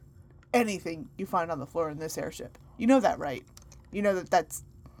not eat anything you find on the floor in this airship. You know that, right? You know that that's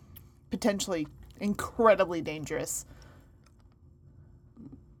potentially incredibly dangerous.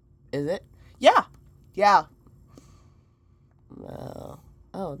 Is it? Yeah.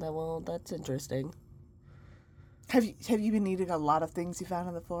 Well, that's interesting. Have you been eating a lot of things you found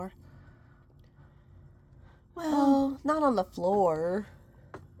on the floor? Well, not on the floor.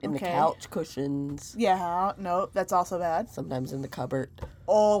 In Okay. the couch cushions. Yeah, no, that's also bad. Sometimes in the cupboard.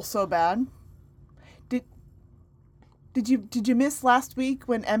 Also bad. Did you miss last week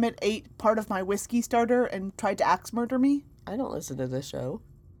when Emmett ate part of my whiskey starter and tried to axe murder me? I don't listen to this show.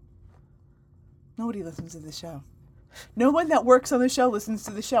 Nobody listens to the show. No one that works on the show listens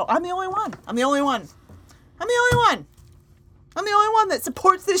to the show. I'm the only one. I'm the only one that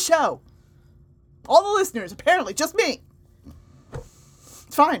supports this show. All the listeners, apparently, just me.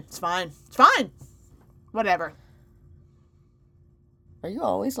 It's fine. It's fine. It's fine. Whatever. Are you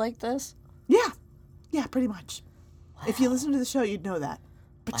always like this? Yeah. Yeah, pretty much. Wow. If you listen to the show, you'd know that.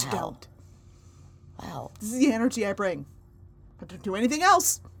 But you don't. Wow. This is the energy I bring. I don't do anything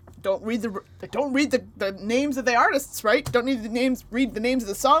else. Don't read the names of the artists, right? Don't need read the names of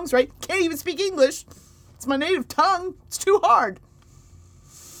the songs, right? Can't even speak English. It's my native tongue. It's too hard.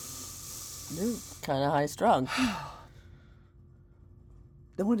 You're kind of high strung.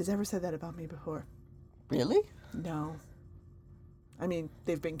 No one has ever said that about me before. Really? No. I mean,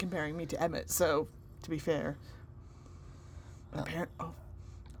 they've been comparing me to Emmett, so to be fair. Oh. All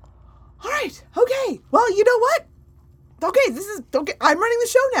right. Okay. Well, you know what? Okay. I'm running the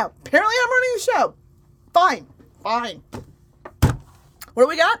show now. Apparently, I'm running the show. Fine. What do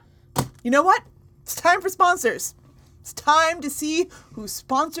we got? You know what? It's time for sponsors. It's time to see who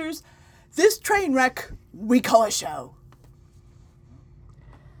sponsors this train wreck we call a show.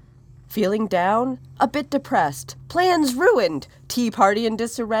 Feeling down? A bit depressed? Plans ruined? Tea party in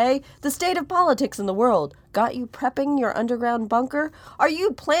disarray? The state of politics in the world got you prepping your underground bunker? Are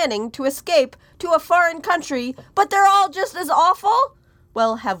you planning to escape to a foreign country, but they're all just as awful?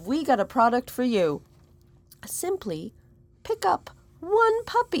 Well, have we got a product for you? Simply pick up one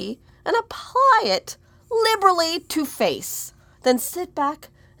puppy and apply it liberally to face. Then sit back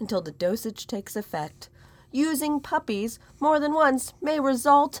until the dosage takes effect. Using puppies more than once may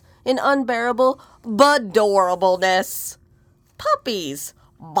result in unbearable badorableness. Puppies.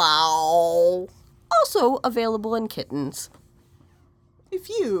 Bow. Also available in kittens. If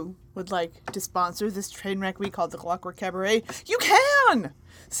you would like to sponsor this train wreck we call the Clockwork Cabaret, you can!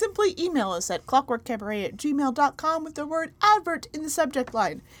 Simply email us at clockworkcabaret@gmail.com with the word advert in the subject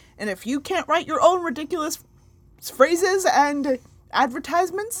line. And if you can't write your own ridiculous phrases and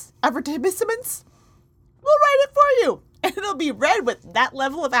advertisements, we'll write it for you. And it'll be read with that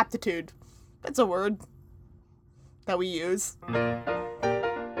level of aptitude. That's a word that we use.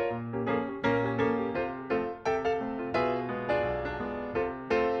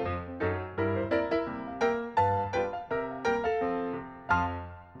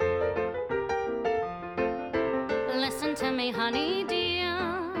 Listen to me, honey dear.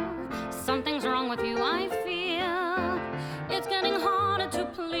 Something's wrong with you, I fear. It's getting harder to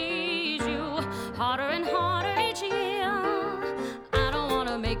please you, harder and harder each year. I don't want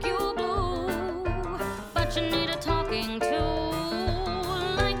to make you blue, but you need a talking to.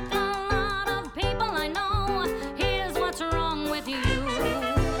 Like a lot of people I know, here's what's wrong with you.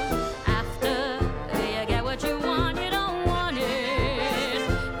 After you get what you want, you don't want it.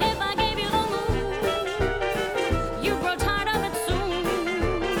 If I gave you the moon, you grow tired of it soon.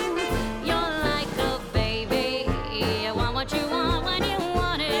 You're like a baby, you want what you want when you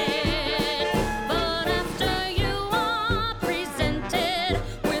want it. But after you are presented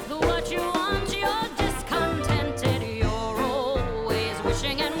with what you want, you're discontented. You're always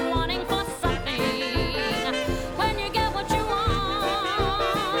wishing and wanting for something. When you get what you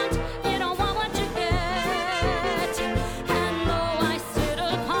want, you don't want what you get. And though I sit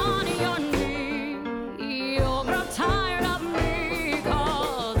upon your knee, you'll grow tired of me.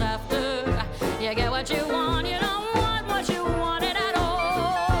 'Cause after you get what you want, you don't want what you wanted at all.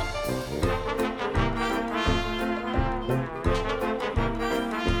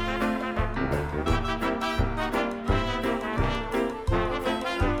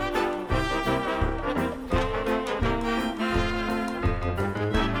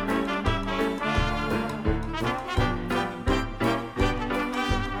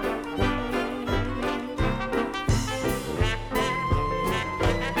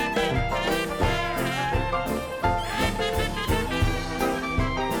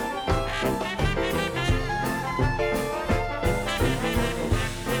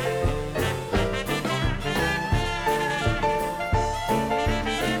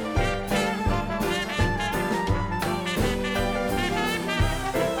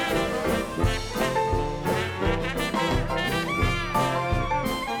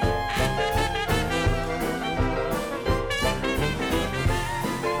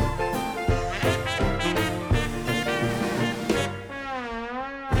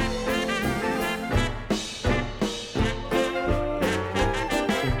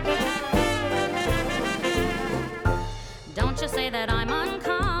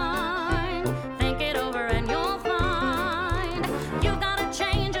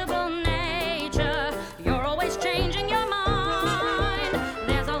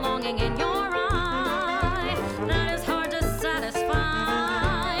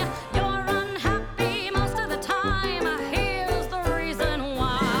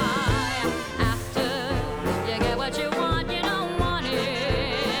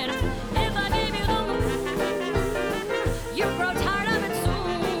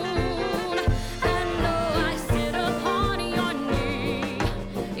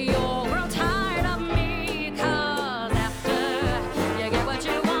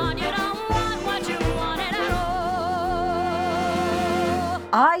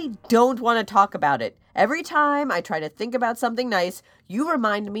 I don't want to talk about it. Every time I try to think about something nice, you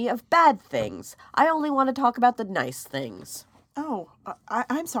remind me of bad things. I only want to talk about the nice things. Oh,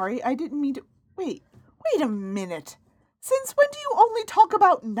 I'm sorry. I didn't mean to... Wait a minute. Since when do you only talk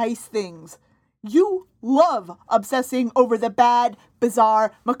about nice things? You love obsessing over the bad,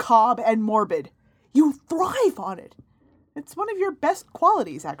 bizarre, macabre, and morbid. You thrive on it. It's one of your best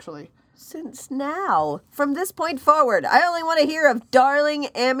qualities, actually. Since now, from this point forward, I only want to hear of darling,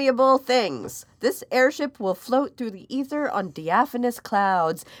 amiable things. This airship will float through the ether on diaphanous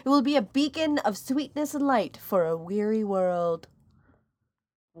clouds. It will be a beacon of sweetness and light for a weary world.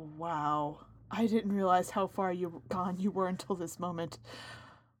 Wow. I didn't realize how far gone you were until this moment.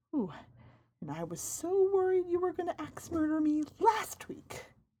 Ooh. And I was so worried you were going to axe murder me last week.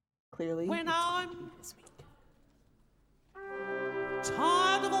 Clearly. When I'm this week.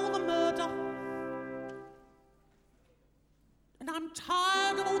 Tired of all the murder, and I'm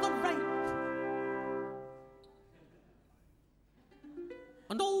tired of all the rape,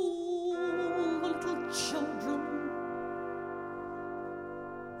 and all the little children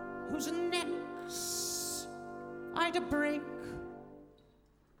whose necks I'd break.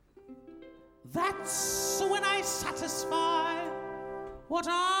 That's when I satisfy what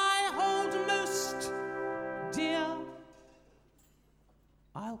I hold most dear.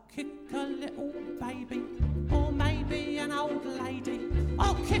 I'll kick a little baby, or maybe an old lady.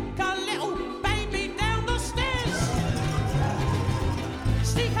 I'll kick a little baby down the stairs.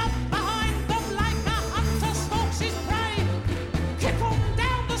 Sneak up behind them like a hunter stalks his prey. Kick them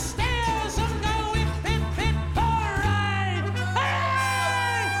down the stairs and go hip, hip, hip, hooray!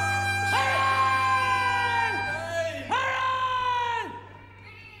 Hooray! Hooray! Hooray!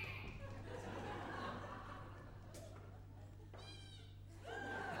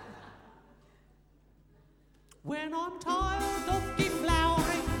 When I'm tired of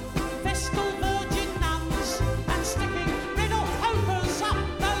deflowering festal virgin nuns and sticking middle hopers up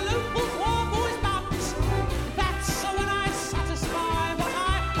the local poor boys' bums, that's when I satisfy what I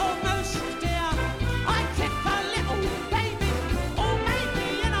hold most dear. I kick a little baby, or maybe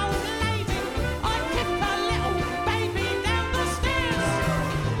an old lady. I kick a little baby down the stairs.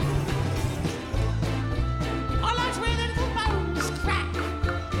 I like to hear the little bones crack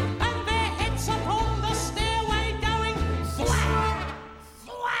and their heads upon the stairway going thwack,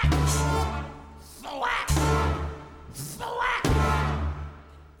 thwack, thwack, thwack,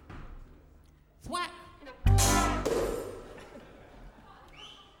 thwack.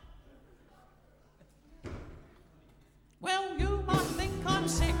 Well, you might think I'm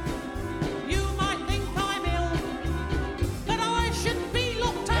sick, you might think I'm ill, that I should be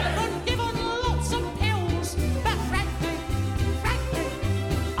looked up and given lots of pills, but frankly,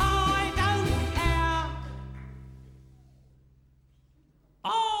 I don't care.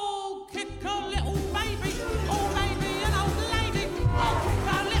 I'll kick a little baby, or maybe an old lady. I'll kick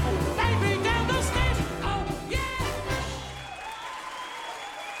a little baby down the stairs. Oh, yeah!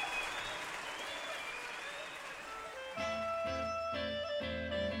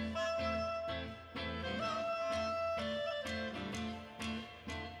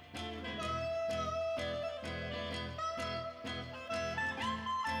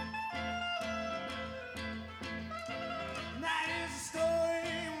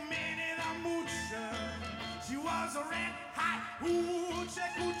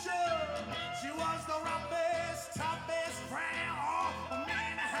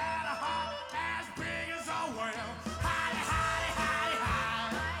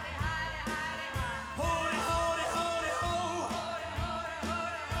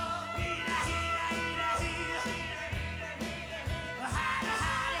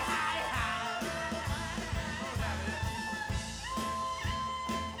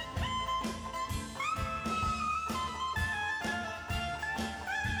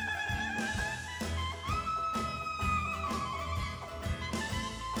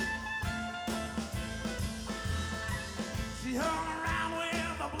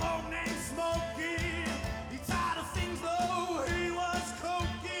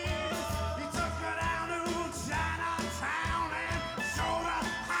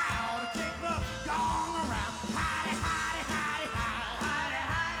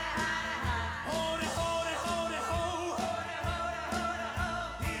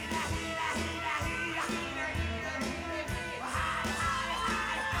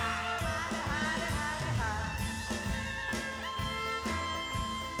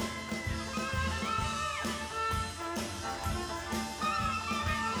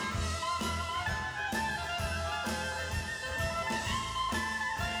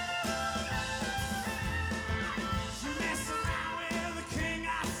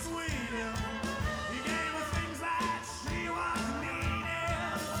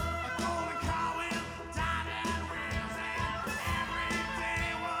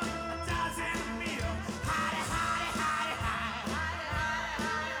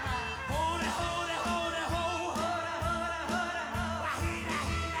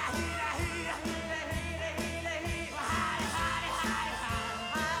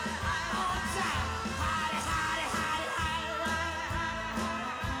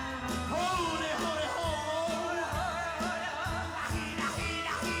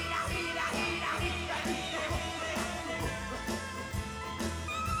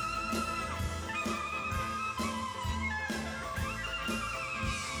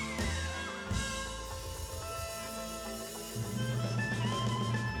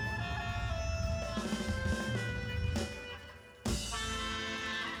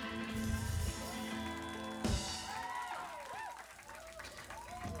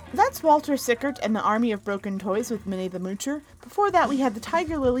 That's Walter Sickert and the Army of Broken Toys with Minnie the Moocher. Before that, we had the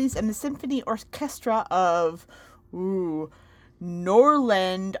Tiger Lilies and the Symphony Orchestra of Norland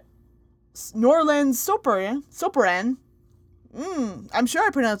Soperan. I'm sure I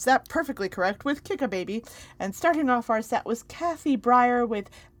pronounced that perfectly correct, with Kick a Baby. And starting off our set was Kathy Breyer with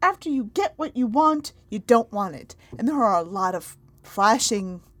After You Get What You Want, You Don't Want It. And there are a lot of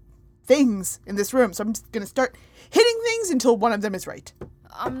flashing things in this room, so I'm just going to start hitting things until one of them is right.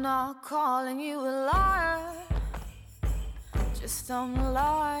 I'm not calling you a liar, just don't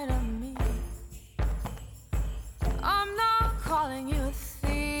lie to me. I'm not calling you a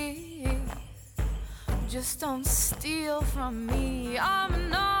thief, just don't steal from me. I'm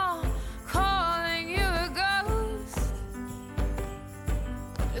not calling you a ghost,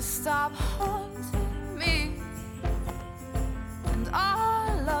 just stop haunting me. And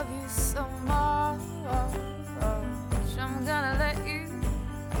I love you so much, I'm gonna let you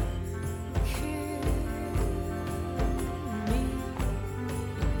kill me.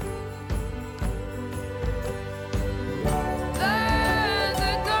 There's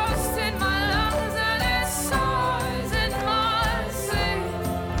a ghost in my lungs and it soars in my sleep.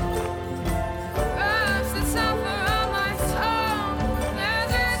 Wraps itself around my tongue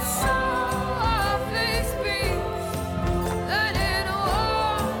as it softly speaks. Let it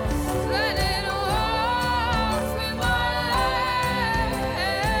walk with my legs.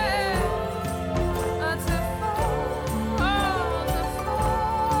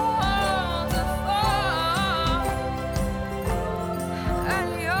 To fall at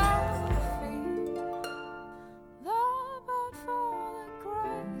your feet. Love, but for the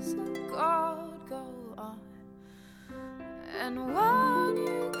grace of God, go on. And when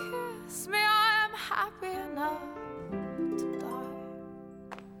you kiss me, I am happy enough to die.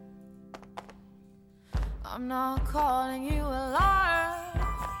 I'm not calling you a liar,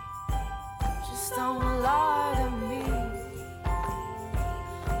 just don't lie to me.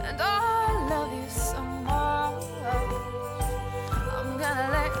 And I love you so much, I'm gonna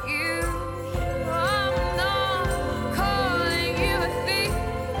let you. I'm not calling you a thief,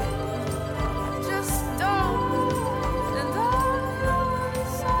 just don't. And I love you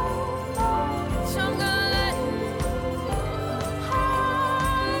so much, I'm gonna let you.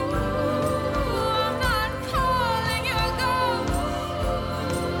 I'm not calling you a ghost,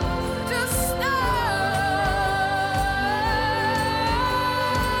 just stop.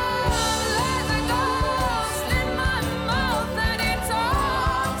 There's a ghost in my mouth and it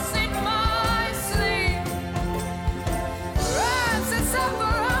talks in my sleep. Wraps itself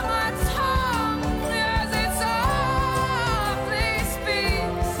around my tongue as it softly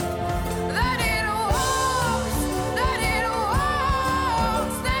speaks. That it walks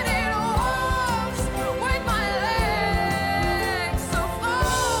with my legs. So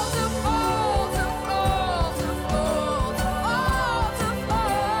fall to fall to fall to fall to fall to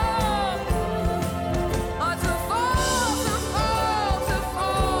fall. Or to fall to fall to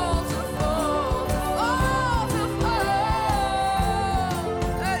fall to fall to fall to fall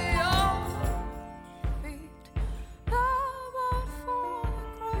at your feet. Love, but for the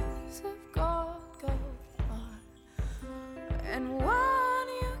grace of God, go on. And when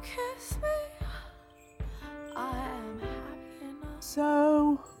you kiss me, I am happy enough.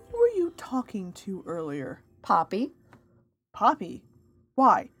 So, who were you talking to earlier? Poppy. Poppy?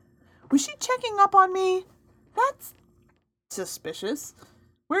 Why? Was she checking up on me? That's suspicious.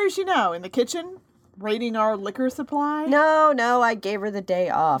 Where is she now? In the kitchen? Raiding our liquor supply? No, I gave her the day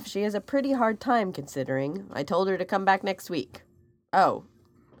off. She has a pretty hard time considering. I told her to come back next week. Oh,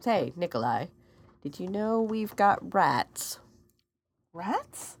 say, Nikolai, did you know we've got rats?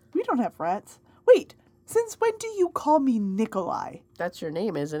 Rats? We don't have rats. Wait, since when do you call me Nikolai? That's your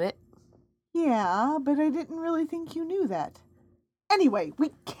name, isn't it? Yeah, but I didn't really think you knew that. Anyway,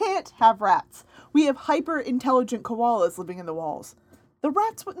 we can't have rats. We have hyper-intelligent koalas living in the walls. The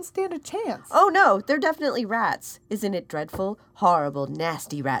rats wouldn't stand a chance. Oh no, they're definitely rats. Isn't it dreadful? Horrible,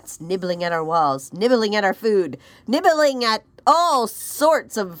 nasty rats nibbling at our walls, nibbling at our food, nibbling at all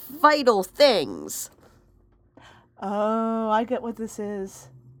sorts of vital things. Oh, I get what this is.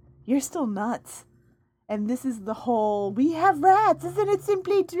 You're still nuts. And this is the whole, we have rats, isn't it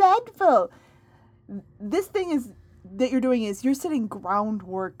simply dreadful? This thing is that you're doing is you're setting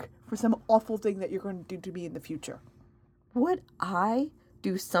groundwork for some awful thing that you're going to do to me in the future. Would I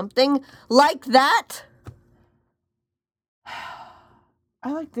do something like that?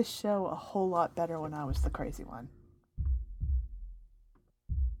 I like this show a whole lot better when I was the crazy one.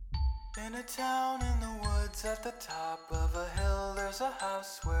 In a town in the woods at the top of a hill, there's a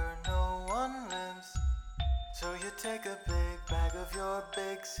house where no one lives. So you take a big bag of your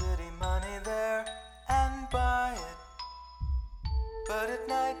big city money there and buy it. But at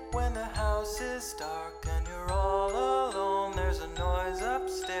night when the house is dark and you're all alone, there's a noise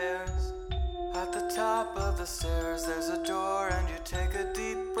upstairs. At the top of the stairs there's a door, and you take a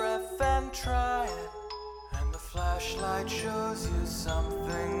deep breath and try it. And the flashlight shows you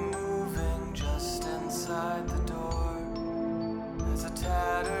something moving just inside the door. There's a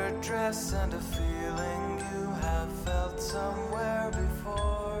tattered dress and a feeling you have felt somewhere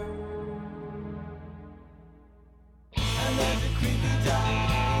before. And there's a creepy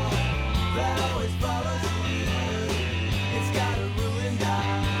doll that always follows you. It's got a ruined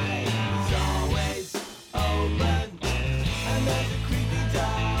eye, it's always open. And there's a creepy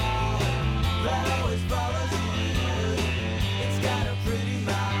doll that always follows you. It's got a pretty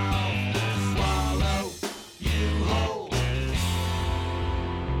mouth to swallow you whole.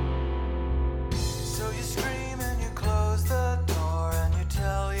 So you scream and you close the door, and you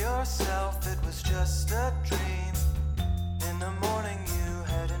tell yourself it was just a dream. In the morning you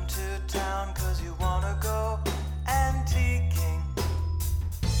head into town 'cause you wanna go antiquing.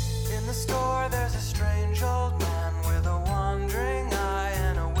 In the store there's a strange old man with a wandering eye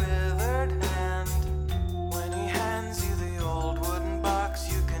and a withered hand. When he hands you the old wooden box,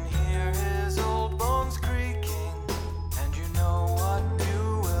 you can hear his old bones creaking. And you know what you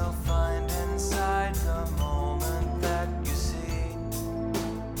will find inside the moment that you see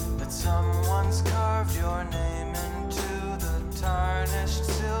that someone's carved your name into the tarnished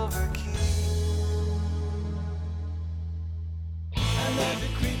silver key. And there's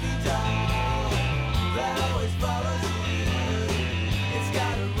a creepy doll that always follows you. It's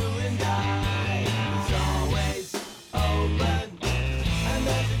got a ruined eye, it's always open. And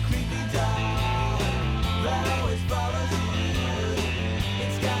there's a creepy doll that always follows you.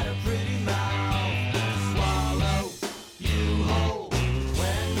 It's got a pretty mouth to swallow you whole.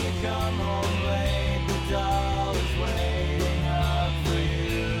 When you come home late, the doll is waiting up for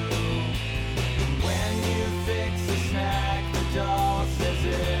you. When you fix a snack, the doll says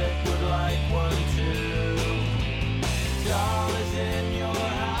it would like one too. Doll is in your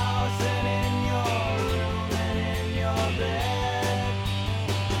house and in your room and in your bed.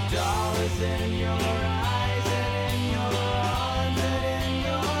 Doll is in your eyes and in your arms and in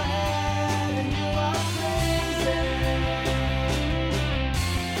your head, and you are crazy.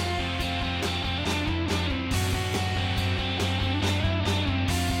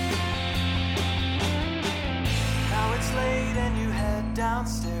 Now it's late and you head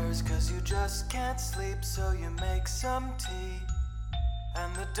downstairs 'cause you just can't sleep, so you make some tea.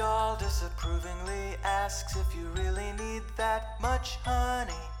 And the doll disapprovingly asks if you really need that much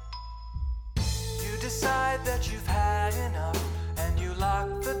honey. You decide that you've had enough and you lock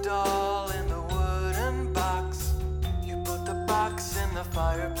the doll in the wooden box. You put the box in the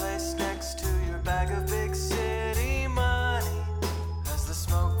fireplace next to your bag of big city money. As the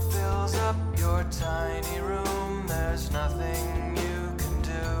smoke fills up your tiny room, there's nothing you can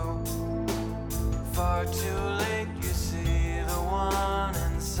do. Far too late, you see the one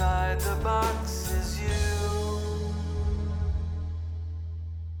inside the box is you.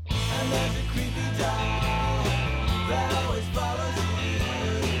 And there's a creepy doll that always follows you.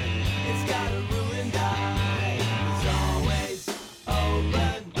 It's got a ruined eye, it's always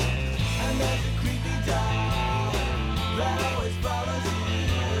open. And there's a creepy doll that always follows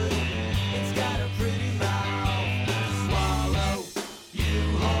you. It's got a pretty mouth to swallow you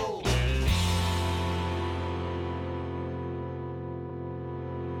whole.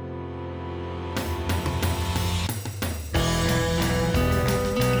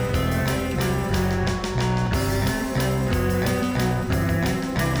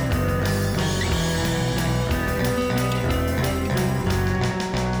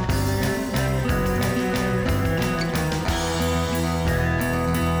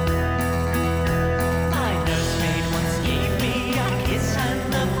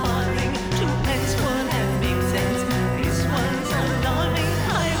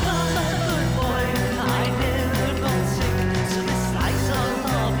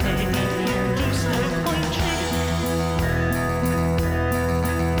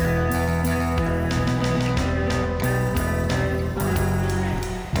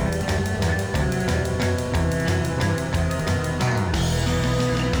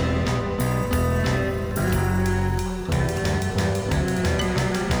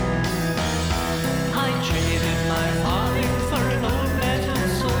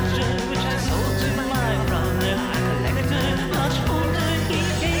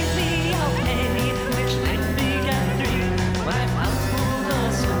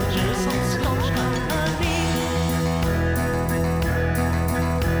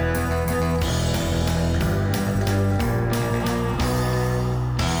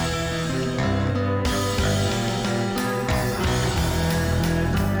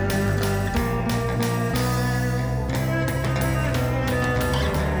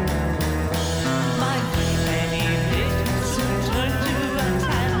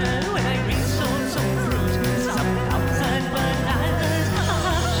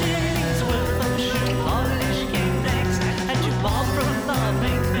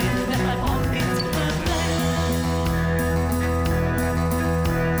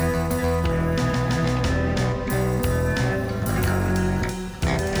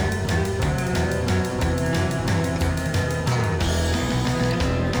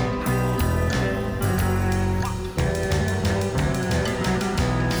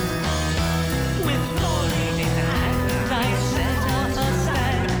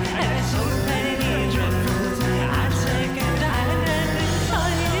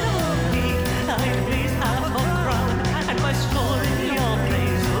 tonight, please have a crown, and by scoring your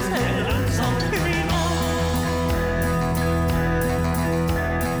praises, Helen's on me now.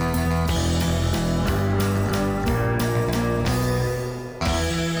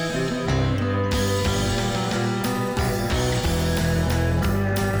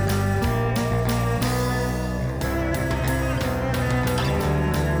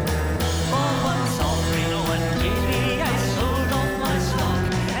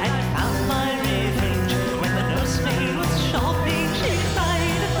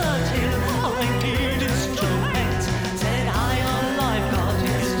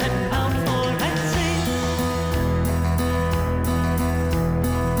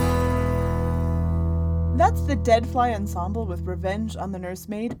 That's the Dead Fly Ensemble with Revenge on the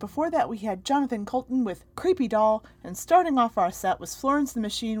Nursemaid. Before that, we had Jonathan Colton with Creepy Doll. And starting off our set was Florence the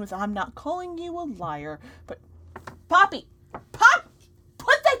Machine with I'm Not Calling You a Liar, but... Poppy! Pop!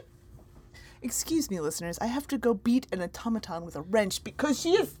 Put the... Excuse me, listeners. I have to go beat an automaton with a wrench because she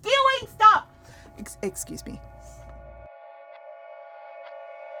is stealing stuff! Excuse me.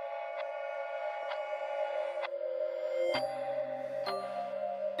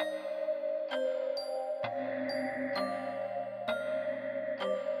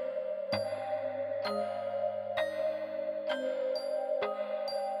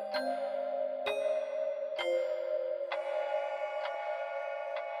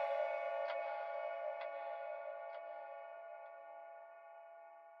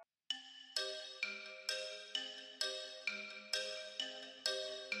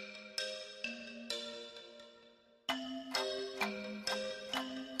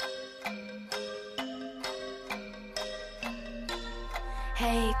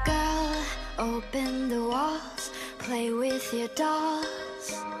 Hey girl, open the walls, play with your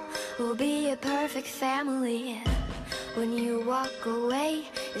dolls. We'll be a perfect family. When you walk away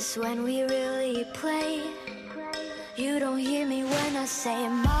is when we really play. You don't hear me when I say,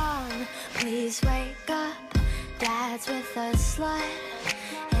 Mom, please wake up. Dad's with a slut,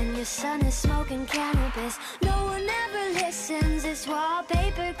 and your son is smoking cannabis. No one ever listens, this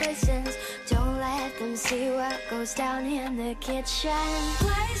wallpaper glistens. Don't let them see what goes down in the kitchen.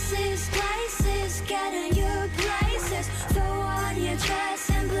 Places, places, get in your places. Throw on your dress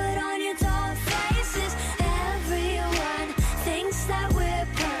and put on your doll faces. Everyone thinks that we're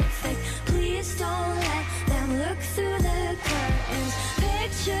perfect. Please don't let them look through the curtains.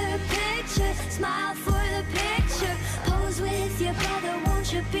 Picture, picture, smile for the picture. Pose with your brother,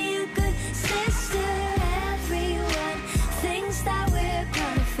 won't you be a good sister? Everyone thinks that we're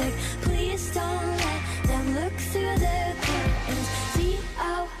perfect. Please don't let them look through the curtains.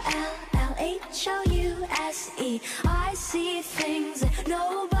 DOLLHOUSE. I see things that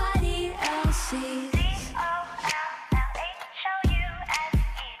nobody else sees.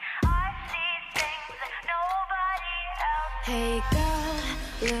 Hey girl,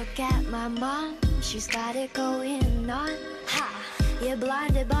 look at my mom, she's got it going on. Ha! You're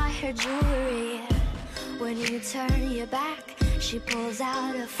blinded by her jewelry. When you turn your back, she pulls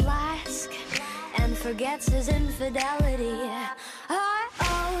out a flask and forgets his infidelity.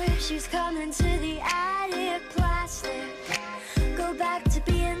 Oh, she's coming to the attic. Plastic, go back to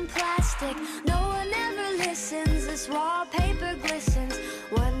being plastic. No one ever listens, this wallpaper glistens.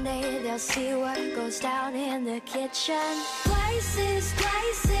 One day they'll see what goes down in the kitchen. Places,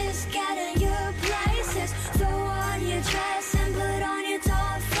 places, get in your places. Throw on your dress and put on your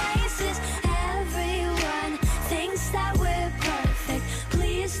doll faces. Everyone thinks that we're perfect.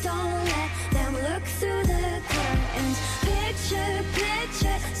 Please don't let them look through the curtains. Picture,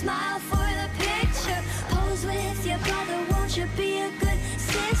 picture, smile for the picture. Pose with your brother, won't you be a good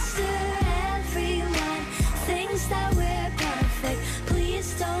sister? Everyone thinks that we're perfect.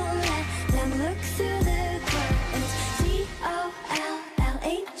 Please don't let them look through the curtains.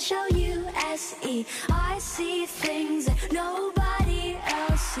 DOLLHOUSE. I see things that nobody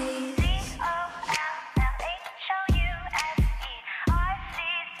else sees.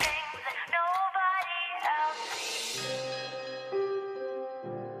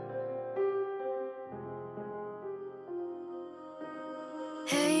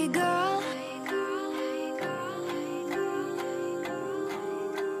 Hey girl,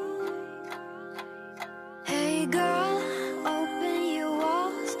 hey girl, open your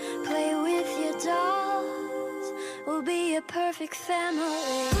walls, play with your dolls. We'll be a perfect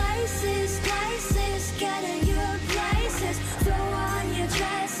family. Places, places, get in your places. Throw on your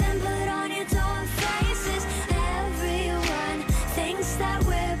dress and put on your doll faces. Everyone thinks that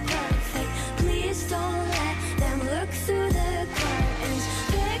we're perfect. Please don't let them look through the curtains.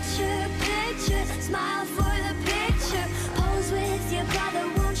 Picture, picture, smile for the picture. Pose with your brother,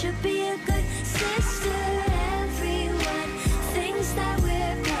 won't you be a good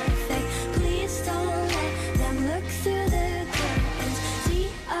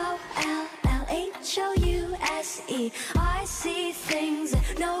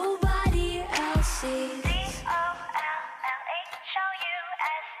sees. DOLLHOUSE.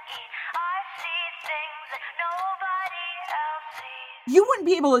 I see things that nobody else sees. You wouldn't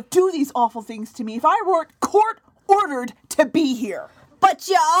be able to do these awful things to me if I weren't court-ordered to be here. But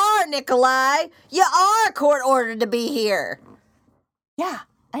you are, Nikolai. You are court-ordered to be here. Yeah,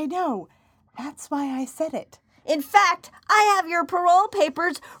 I know. That's why I said it. In fact, I have your parole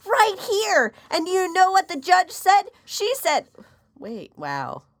papers right here. And you know what the judge said? She said... Wait,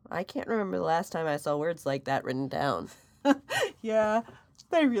 wow. I can't remember the last time I saw words like that written down. Yeah,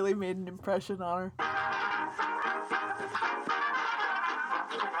 they really made an impression on her.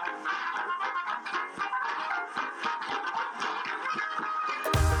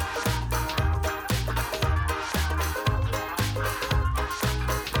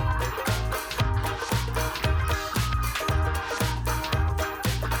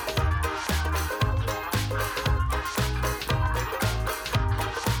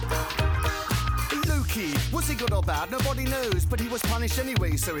 Was he good or bad? Nobody knows, but he was punished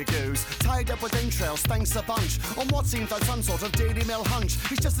anyway, so it goes. Tied up with entrails, thanks a bunch, on what seems like some sort of Daily Mail hunch.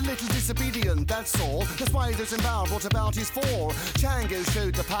 He's just a little disobedient, that's all. That's why those involved brought about his fall. Chango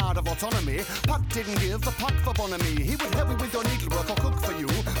showed the power of autonomy. Puck didn't give the puck for Bonamy. He would help you with your needlework or cook for you,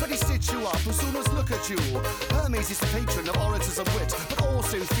 but he stitched you up as soon as look at you. Hermes is the patron of orators of wit, but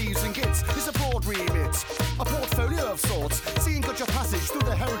also thieves and gits. It's a broad remit, a portfolio of sorts. Seeing got your passage through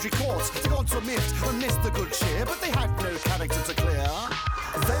the heraldry courts. To God to admit and miss the good cheer, but they had no character to clear.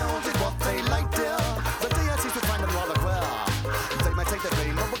 They all did what they liked, dear. The deities would find them rather queer. They might take the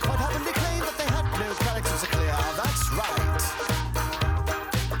blame, but would quite happily claim that they had no character to clear. That's right.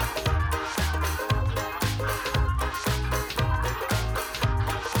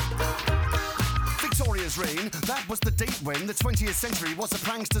 Victoria's reign, that was the date when the 20th century was a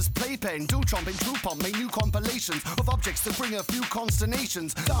prankster's playpen. Duchamp and Trupon made new compilations of objects that bring a few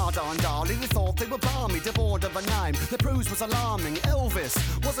consternations. Dada and Darling, they thought they were balmy, devoid of a rhyme. Their prose was alarming. Elvis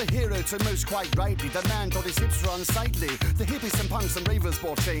was a hero to most, quite rightly. The man thought his hips were unsightly. The hippies and punks and ravers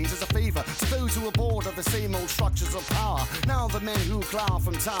brought change as a favour to those who were bored of the same old structures of power. Now the men who glower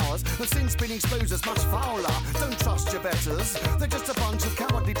from towers have since been exposed as much fouler. Don't trust your betters, they're just a bunch of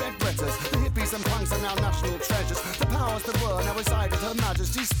cowardly bedwetters. The hippies and punks are now national treasures. The powers that were now reside at Her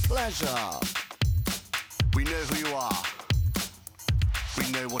Majesty's pleasure. We know who you are. We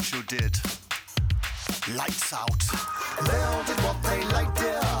know what you did. Lights out. They all did what they liked,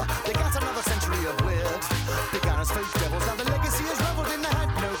 dear. They got another century of weird. Began as folk devils, now the legacy is reveled in. They had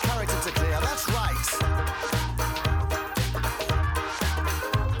no character to clear. That's right.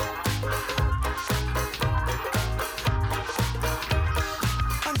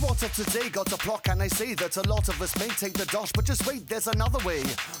 Of today got a plot, and I say that a lot of us may take the dosh, but just wait, there's another way.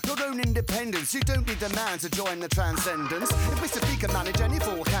 Your own independence, you don't need a man to join the transcendence. If Mr. B can manage, any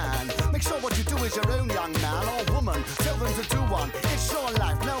fool can. Make sure what you do is your own, young man or woman. Tell them to do one. It's your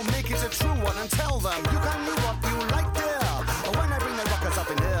life, now make it a true one, and tell them you can do what you like there. When I bring the rockers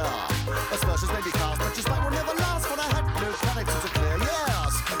up in here, aspersions may be cast, but just might will never last, for I had no character to clear.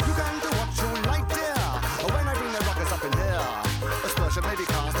 Yes, you can do what you like there. When I bring the rockers up in here, aspersion may be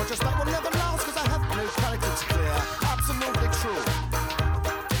cast, but just like will never last, cause I have no character to clear. Absolutely true.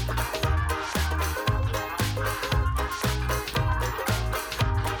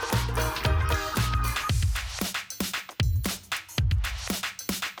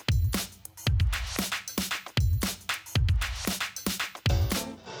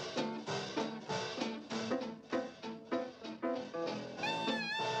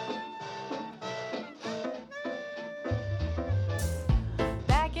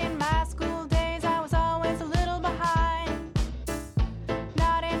 Back in my school days, I was always a little behind.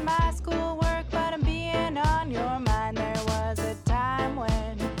 Not in my schoolwork, but I'm being on your mind. There was a time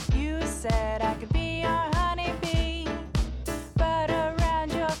when you said I could be your honeybee, but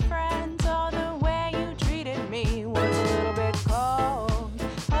around your friends, all the way you treated me was a little bit cold.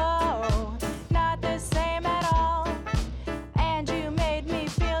 Oh, not the same at all. And you made me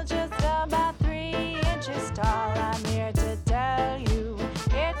feel just about 3 inches tall. I'm here to tell you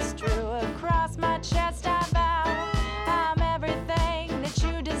it's true. Across my chest I vow I'm everything that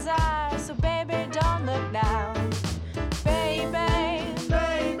you desire. So baby, don't look now. Baby, baby,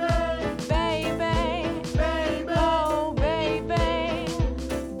 baby, baby, oh baby,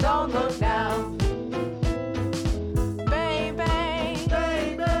 don't look now. Baby,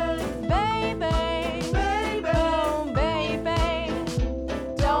 baby, baby, baby, oh baby,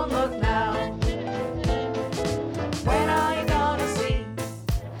 don't look now. When are you gonna see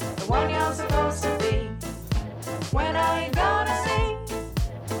the one you're supposed to be? When are you gonna see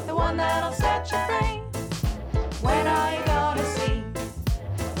the one that'll set you free? When are you gonna see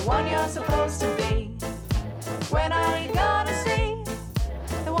the one you're supposed to be?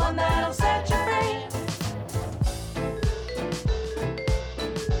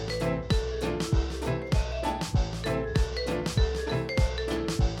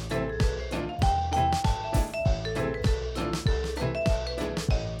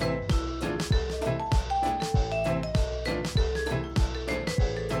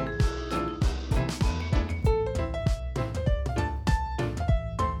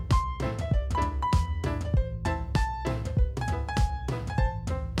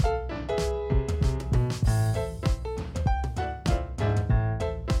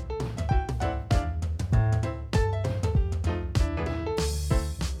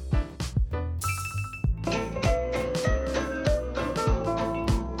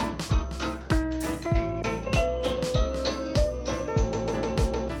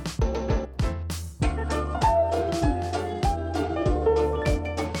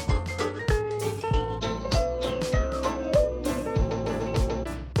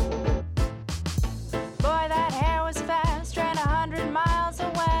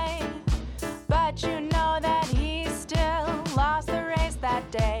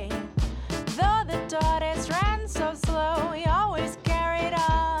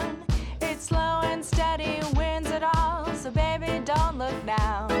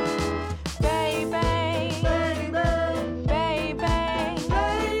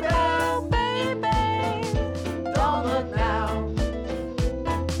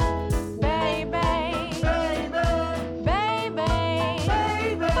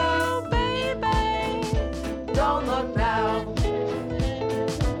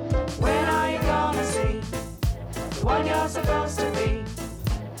 the one you're supposed to be?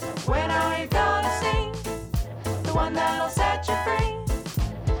 When are you gonna see the one that'll set you free?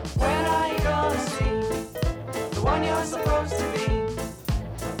 When are you gonna see the one you're supposed to be?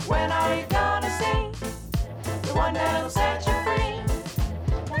 When are you gonna see the one that'll set you free?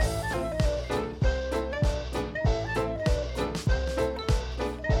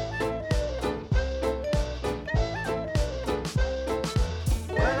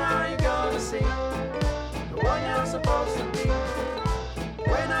 When are you gonna see the one you're supposed to be?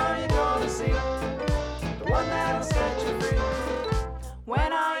 When are you gonna see the one that'll set you free?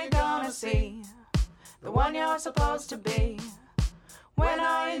 When are you gonna see the one you're supposed to be? When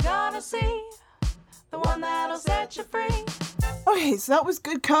are you gonna see the one that'll set you free? Okay, so that was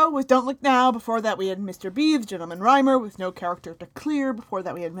Good Co. with Don't Look Now. Before that, we had Mr. B, the Gentleman Rhymer, with No Character to Clear. Before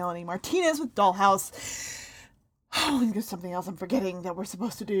that, we had Melanie Martinez with Dollhouse. Oh, and there's something else I'm forgetting that we're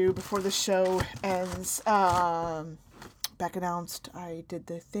supposed to do before the show ends. Back announced, I did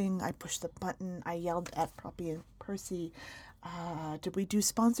the thing, I pushed the button, I yelled at Poppy and Percy. Did we do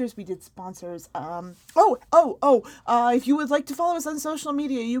sponsors? We did sponsors. If you would like to follow us on social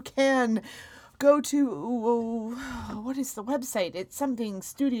media, you can go to, what is the website? It's something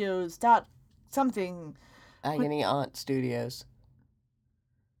studios dot something. Agony Aunt Studios.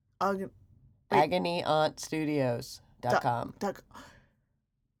 AgonyAuntStudios.com.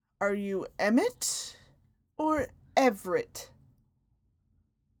 Are you Emmett or Everett?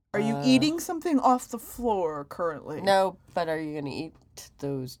 Are you eating something off the floor currently? No, but are you going to eat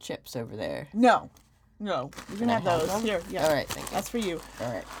those chips over there? No. You can have those. them? Here, yeah. All right, thank you. That's for you.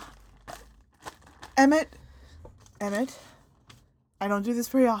 All right. Emmett, I don't do this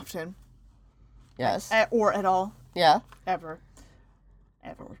very often. Yes. Or at all. Yeah. Ever.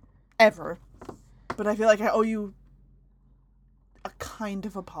 But I feel like I owe you a kind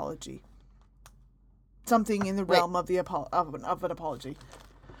of apology. Something in the realm of the of an apology.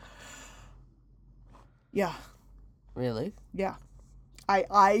 Yeah. Really? Yeah.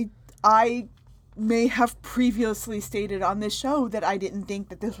 I may have previously stated on this show that I didn't think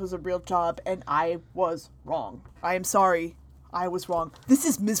that this was a real job, and I was wrong. I am sorry. I was wrong. This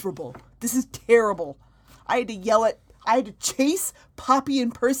is miserable. This is terrible. I had to chase Poppy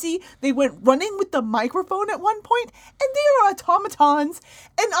and Percy. They went running with the microphone at one point, and they are automatons,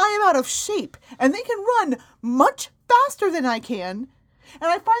 and I am out of shape, and they can run much faster than I can. And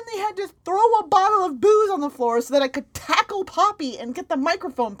I finally had to throw a bottle of booze on the floor so that I could tackle Poppy and get the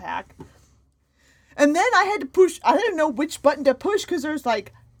microphone back. And then I had to push, I didn't know which button to push because there's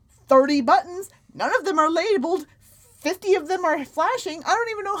like 30 buttons. None of them are labeled. 50 of them are flashing. I don't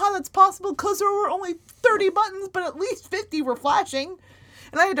even know how that's possible because there were only 30 buttons, but at least 50 were flashing.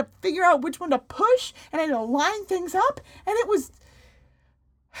 And I had to figure out which one to push, and I had to line things up, and it was...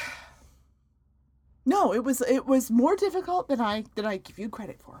 No, it was more difficult than I give you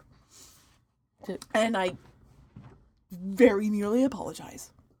credit for. And I very nearly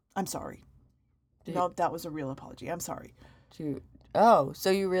apologize. I'm sorry. No, that was a real apology. I'm sorry. So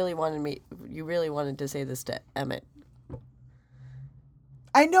you really wanted to say this to Emmett.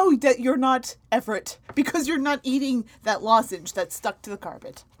 I know that you're not Everett because you're not eating that lozenge that's stuck to the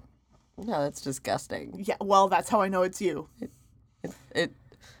carpet. No, that's disgusting. Yeah, well, that's how I know it's you.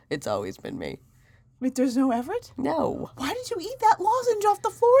 It's always been me. Wait, there's no Everett? No. Why did you eat that lozenge off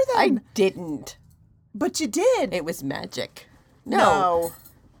the floor then? I didn't. But you did. It was magic. No,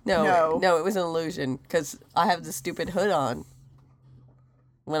 it was an illusion because I have the stupid hood on.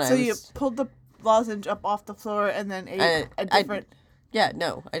 So you pulled the lozenge up off the floor and then ate a different... I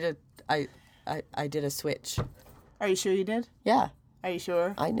did a switch. Are you sure you did? Yeah. Are you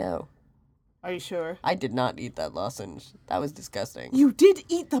sure? I know. Are you sure? I did not eat that lozenge. That was disgusting. You did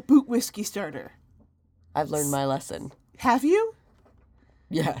eat the boot whiskey starter. I've learned my lesson. Have you?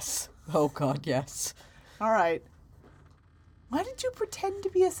 Yes. Oh, God, yes. All right. Why did you pretend to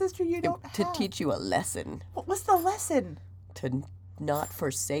be a sister you don't have? To teach you a lesson. What was the lesson? To not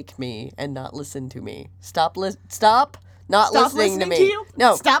forsake me and not listen to me. Stop not listening to me. To you?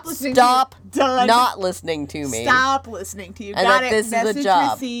 No. Stop listening Stop to you. Done. not listening to me. Stop listening to you. And Got that it. this is Message a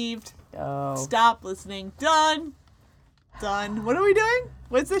job. received. Oh. Stop listening. Done. What are we doing?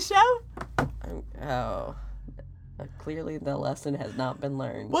 What's the show? Clearly the lesson has not been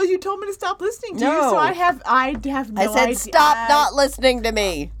learned. Well, you told me to stop listening to No. you, so I have no idea. I said stop not listening to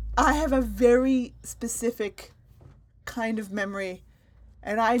me. I have a very specific kind of memory,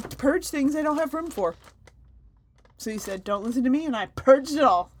 and I purge things I don't have room for. So you said, don't listen to me, and I purged it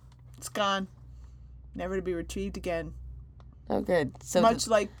all. It's gone. Never to be retrieved again. Oh, good. So much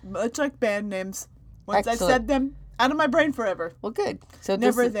like band names. Once Excellent. I said them, Out of my brain forever. Well, good. So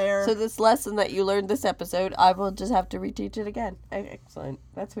Never this, there. So this lesson that you learned this episode, I will just have to reteach it again. Excellent.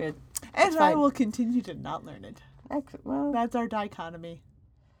 That's weird. And I will continue to not learn it. Well, that's our dichotomy.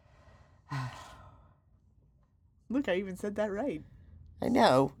 Look, I even said that right. I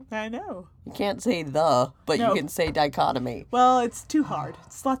know. You can't say the, but No. you can say dichotomy. Well, it's too hard.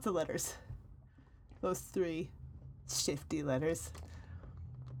 It's lots of letters. Those 3 shifty letters.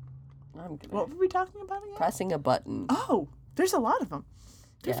 What were we talking about again? Pressing a button. Oh, there's a lot of them.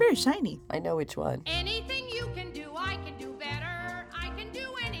 They're very shiny. I know which one. Anything you can do, I can do better. I can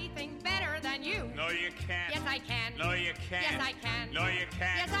do anything better than you. No, you can't. Yes, I can. No, you can't. Yes, I can. No, you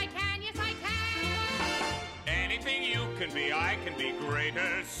can't. Yes, I can. Yes, I can. Anything you can be, I can be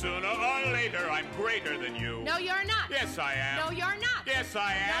greater. Sooner or later, I'm greater than you. No, you're not. Yes, I am. No, you're not. Yes,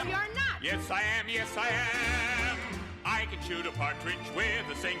 I am. No, you're not. Yes, I am. Yes, I am. I can shoot a partridge with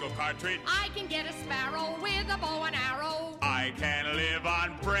a single cartridge. I can get a sparrow with a bow and arrow. I can live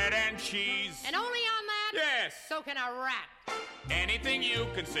on bread and cheese. And only on that? Yes. So can a rat. Anything you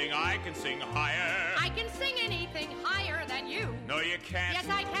can sing, I can sing higher. I can sing anything higher than you. No, you can't. Yes,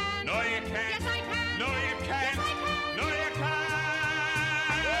 I can. No, you can't. Yes, I can. No, you can't. Yes, I can. No, you can't.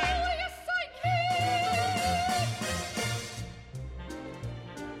 Oh, yes, I can.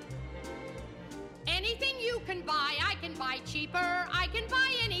 Anything you can buy, I can buy cheaper. I can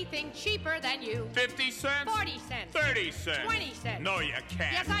buy anything cheaper than you. 50 cents? 40 cents. 30 cents. 20 cents. No, you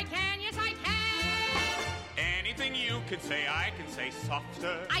can't. Yes, I can. Yes, I can. Anything you can say, I can say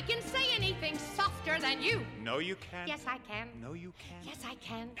softer. I can say anything softer than you. No, you can't. Yes, I can. No, you can't. Yes, I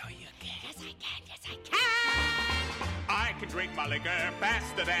can. No, you can't. Yes, I can. Yes, I can. I can drink my liquor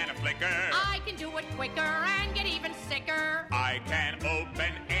faster than a flicker. I can do it quicker and get even sicker. I can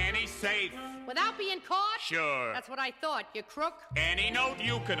open any safe. Without being caught? Sure. That's what I thought, you crook. Any note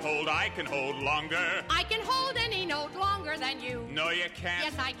you can hold, I can hold longer. I can hold any note longer than you. No, you can't.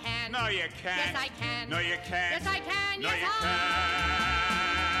 Yes, I can. No, you can't. Yes, I can. No, you can't. Yes, I can. No, Yes, you I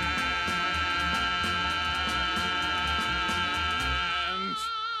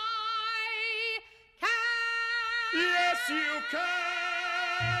can't. Yes, you can.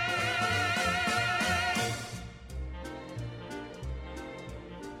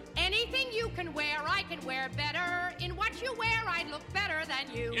 Anything you can wear, I can wear better. In what you wear, I look better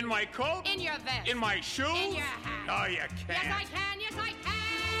than you. In my coat? In your vest. In my shoes? In your hat. No, you can't. Yes, I can. Yes, I can.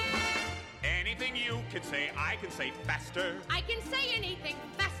 Anything you can say, I can say faster. I can say anything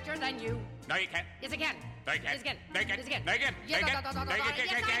faster than you. No, you can't. Yes, I can. No, you can't. Yes, again. No, you can't. Yes, again. No, you can't. Yes, No, you can't. yes, No, you yes,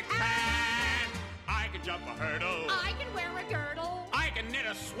 can't. I can. I can jump a hurdle. I can wear a girdle. I can knit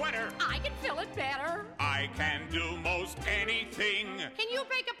a sweater. I can fill it better. I can do most anything. Can you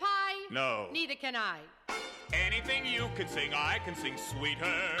bake a pie? No. Neither can I. Anything you can sing, I can sing sweeter.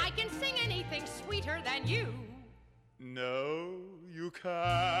 I can sing anything sweeter than you. No, you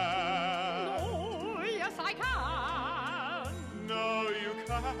can't. Oh, yes, I can. No, you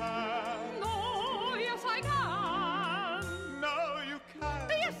can't. No, yes, I can. No, you can't.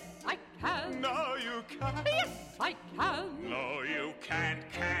 Yes, I can. No, you can't. Yes, I can. No, you can't.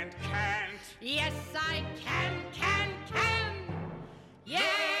 Yes, I can. Yes,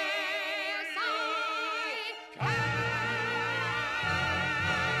 I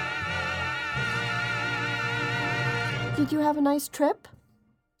Did you have a nice trip?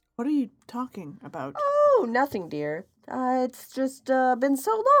 What are you talking about? Oh, nothing, dear. It's just been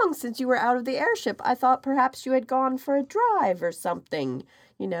so long since you were out of the airship. I thought perhaps you had gone for a drive or something.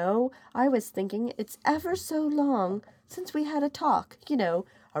 You know, I was thinking it's ever so long since we had a talk. You know,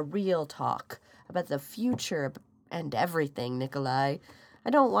 a real talk about the future and everything, Nikolai. I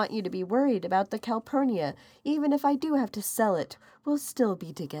don't want you to be worried about the Calpurnia. Even if I do have to sell it, we'll still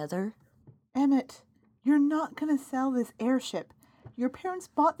be together. Emmett, you're not going to sell this airship. Your parents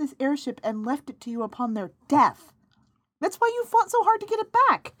bought this airship and left it to you upon their death. That's why you fought so hard to get it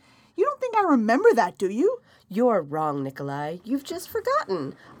back. You don't think I remember that, do you? You're wrong, Nikolai. You've just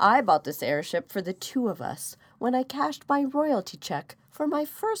forgotten. I bought this airship for the two of us when I cashed my royalty check for my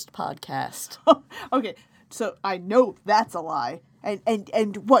first podcast. Okay, so I know that's a lie.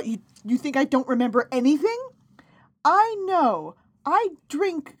 And what, you think I don't remember anything? I know. I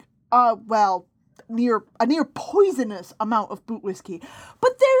drink, a near poisonous amount of boot whiskey.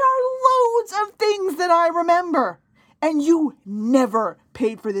 But there are loads of things that I remember. And you never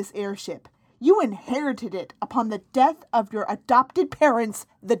paid for this airship. You inherited it upon the death of your adopted parents,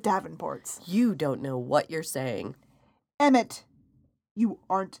 the Davenports. You don't know what you're saying. Emmett, you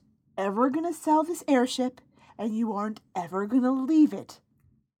aren't ever going to sell this airship, and you aren't ever going to leave it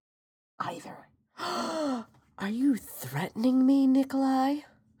either. Are you threatening me, Nikolai?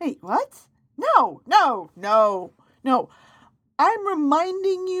 Wait, what? No. No, I'm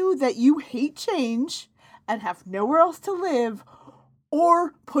reminding you that you hate change and have nowhere else to live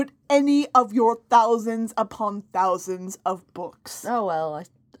or put any of your thousands upon thousands of books. Oh, well,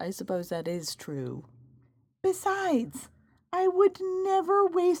 I suppose that is true. Besides, I would never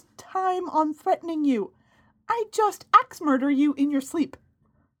waste time on threatening you. I just axe murder you in your sleep.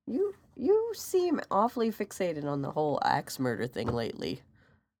 You seem awfully fixated on the whole axe murder thing lately.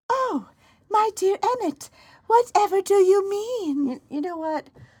 Oh, my dear Emmett, whatever do you mean? You know what?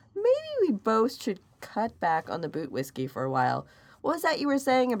 Maybe we both should cut back on the boot whiskey for a while. What was that you were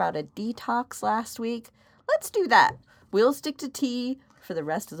saying about a detox last week? Let's do that. We'll stick to tea for the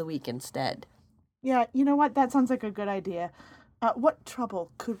rest of the week instead. Yeah, you know what? That sounds like a good idea. What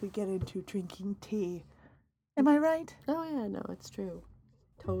trouble could we get into drinking tea? Am I right? Oh, yeah, no, it's true.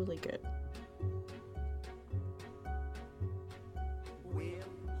 Totally good. We'll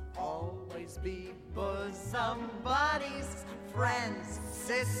always be bosom buddies, friends,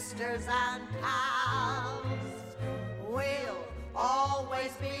 sisters, and pals. We'll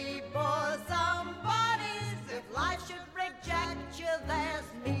always be bosom buddies. If life should reject you, there's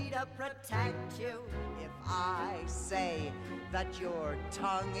me to protect you. If I say that your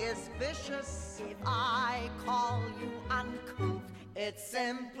tongue is vicious, if I call you uncouth, it's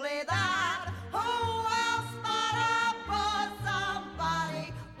simply that. Who else but a bosom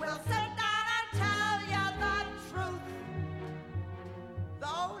buddy will sit down and tell you the truth?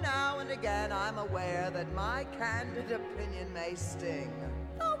 Though now and again I'm aware that my candid opinion may sting.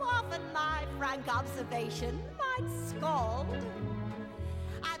 Though often my frank observation might scald.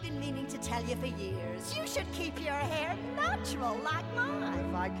 I've been meaning to tell you for years, you should keep your hair natural like mine.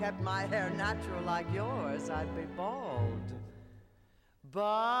 If I kept my hair natural like yours, I'd be bald.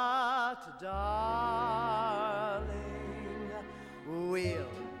 But, darling, we'll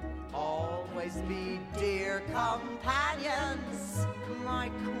always be dear companions, my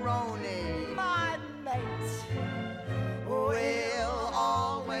crony, my mate. We'll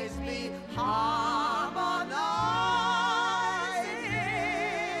always be harmonizing,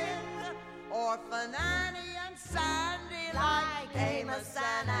 Orphan Annie and Sandy, like Amos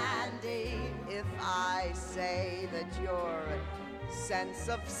and Andy. If I say that your sense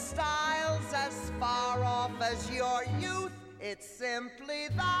of style's as far off as your youth, it's simply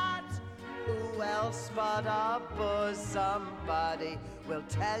that. Who else but a bosom buddy will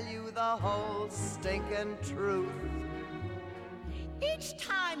tell you the whole stinking truth? Each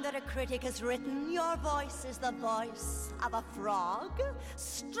time that a critic has written, your voice is the voice of a frog.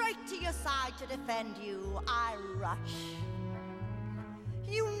 Straight to your side to defend you, I rush.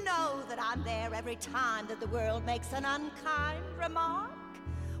 You know that I'm there every time that the world makes an unkind remark.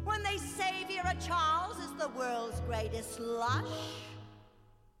 When they say Vera Charles is the world's greatest lush.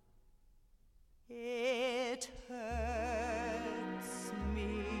 It hurts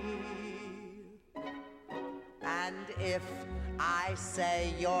me. And if I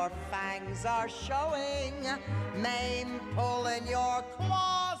say your fangs are showing, maim pulling your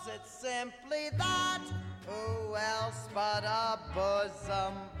claws, it's simply that. Who else but a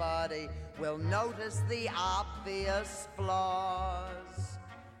bosom buddy will notice the obvious flaws?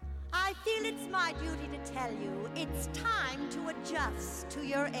 I feel it's my duty to tell you it's time to adjust to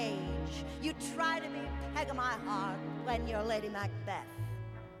your age. You try to be peg of my heart when you're Lady Macbeth.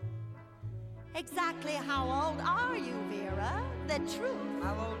 Exactly how old are you, Vera? The truth.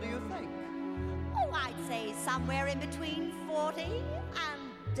 How old do you think? Oh, I'd say somewhere in between 40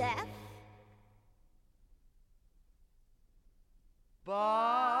 and death.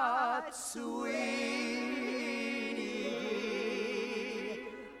 But, sweetie,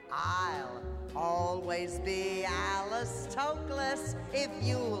 I'll always be Alice Toklas if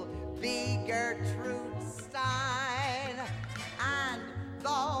you'll be Gertrude Stein. And though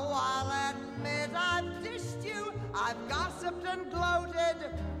I'll admit I've dissed you, I've gossiped and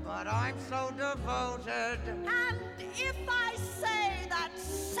gloated, but I'm so devoted. And if I say that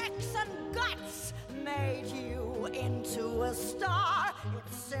sex and guts made you into a star,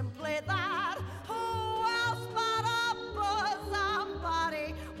 it's simply that. Who else but a bosom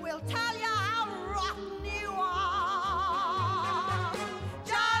buddy will tell you how rotten you are?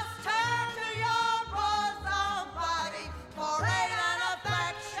 Just turn to your bosom buddy for aid and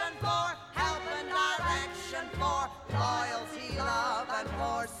affection, for help and direction, for loyalty, love, and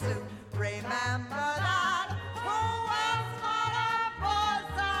pursuit. Remember that. Who else but a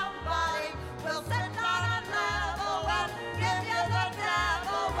bosom buddy will sit down and level and give you the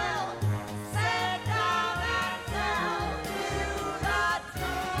devil? Will sit down and tell you the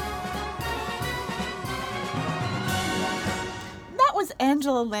truth. That was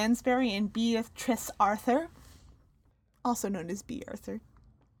Angela Lansbury and Beatrice Arthur. also known as B. Arthur,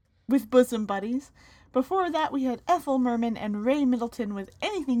 with Bosom Buddies. Before that, we had Ethel Merman and Ray Middleton with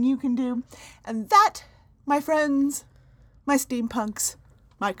Anything You Can Do. And that, my friends, my steampunks,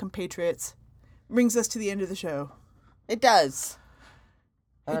 my compatriots, brings us to the end of the show. It does.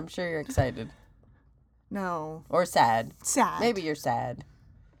 And I'm sure you're excited. No. Or sad. Sad. Maybe you're sad.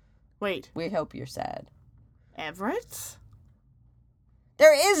 Wait. We hope you're sad. Everett?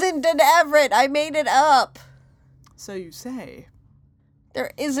 There isn't an Everett. I made it up. So you say.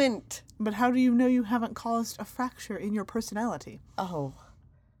 There isn't. But how do you know you haven't caused a fracture in your personality? Oh,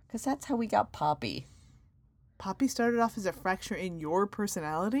 because that's how we got Poppy. Poppy started off as a fracture in your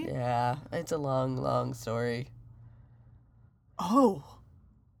personality? Yeah, it's a long, long story. Oh.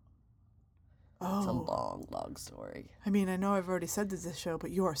 It's a long, long story. I mean, I know I've already said this show,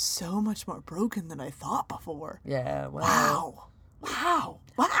 but you are so much more broken than I thought before. Yeah, well. Wow. Wow.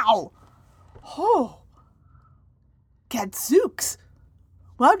 Wow. Oh. Gadzooks.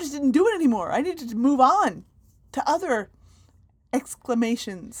 Well, I just didn't do it anymore. I needed to move on to other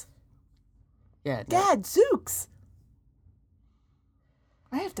exclamations. Yeah. Gadzooks.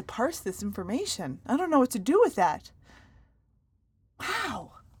 I have to parse this information. I don't know what to do with that.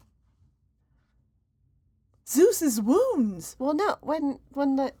 Wow. Zeus's wounds. Well, no,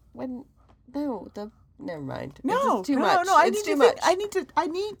 never mind. No, it's too no, much. no. I it's need too to much. I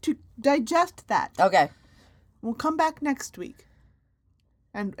need to digest that. Okay. We'll come back next week,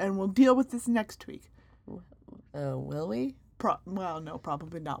 and we'll deal with this next week. Will we? Well, no,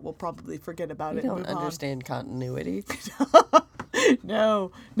 probably not. We'll probably forget about it. We and don't move understand continuity.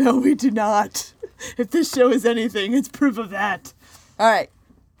 No, we do not. If this show is anything, it's proof of that. All right.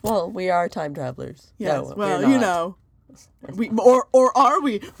 Well, we are time travelers. Yes. No, well, we're you not. know, or are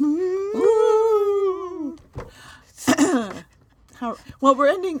we? Well, we're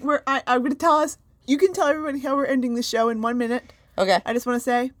ending. I'm going to tell us. You can tell everybody how we're ending the show in 1 minute. Okay. I just want to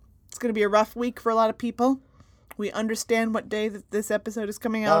say it's going to be a rough week for a lot of people. We understand what day that this episode is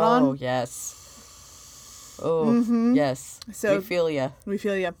coming out on. Oh, yes. Oh, yes. So we feel ya. We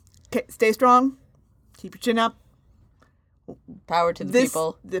feel ya. Okay, stay strong. Keep your chin up. Power to the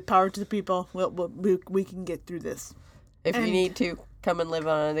people. The power to the people. We can get through this. If you need to, come and live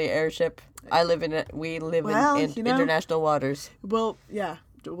on the airship. We live in international waters. Well, yeah.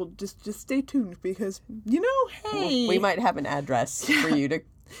 Well, just stay tuned because, hey. We might have an address for you to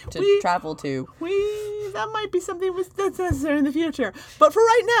travel to. That might be something that's necessary in the future. But for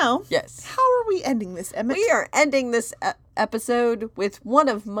right now, yes. How are we ending this, Emmett? We are ending this episode with one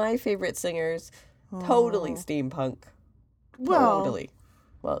of my favorite singers, totally steampunk. Well, totally.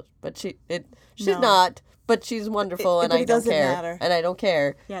 Well, but she's not. But she's wonderful, and I don't care. Matter. And I don't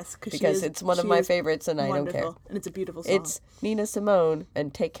care. Yes, because it's one of my favorites, and I don't care. And it's a beautiful song. It's Nina Simone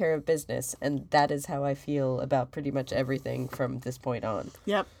and Take Care of Business, and that is how I feel about pretty much everything from this point on.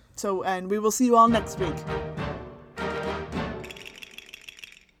 Yep. So, and we will see you all next week.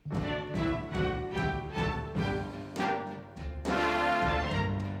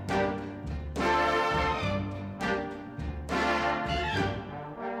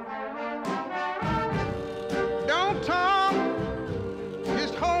 Don't talk,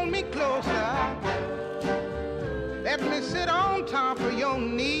 just hold me closer. Let me sit on top of your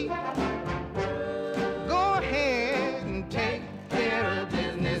knee. Go ahead and take care of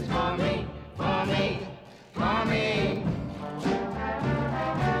business for me, for me, for me.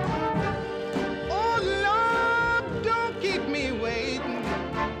 Oh, Lord, don't keep me waiting.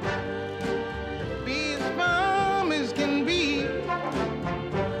 Be as firm as can be.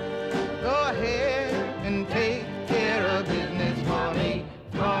 Go ahead and take care of business for me,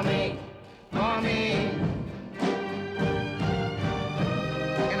 for me, for me.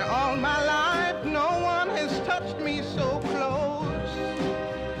 In all my life, no one has touched me so close,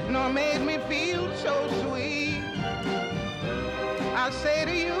 nor made me feel so sweet. I say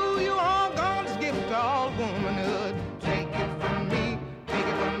to you, you are God's gift to all womanhood. Take it from me, take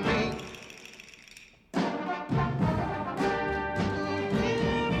it from me.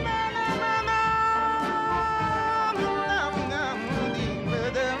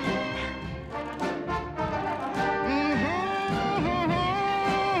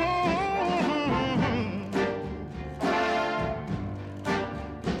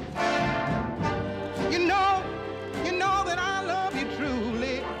 You know that I love you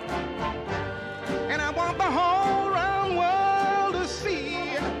truly.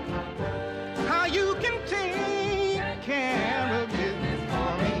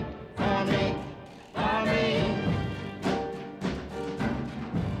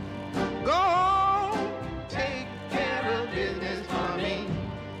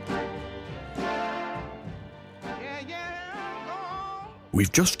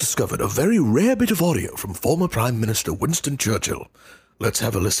 We've just discovered a very rare bit of audio from former Prime Minister Winston Churchill. Let's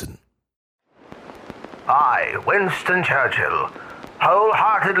have a listen. I, Winston Churchill,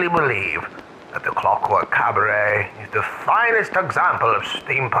 wholeheartedly believe that the Clockwork Cabaret is the finest example of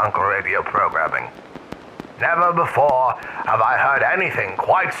steampunk radio programming. Never before have I heard anything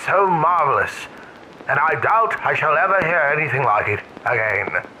quite so marvelous, and I doubt I shall ever hear anything like it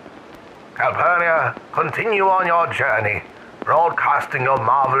again. Calpurnia, continue on your journey, broadcasting your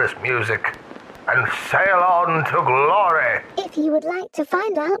marvelous music, and sail on to glory. If you would like to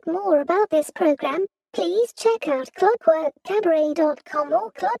find out more about this program, please check out clockworkcabaret.com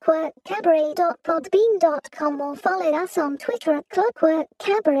or clockworkcabaret.podbean.com or follow us on Twitter at Clockwork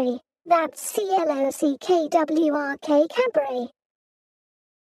Cabaret. That's CLOCKWRK Cabaret.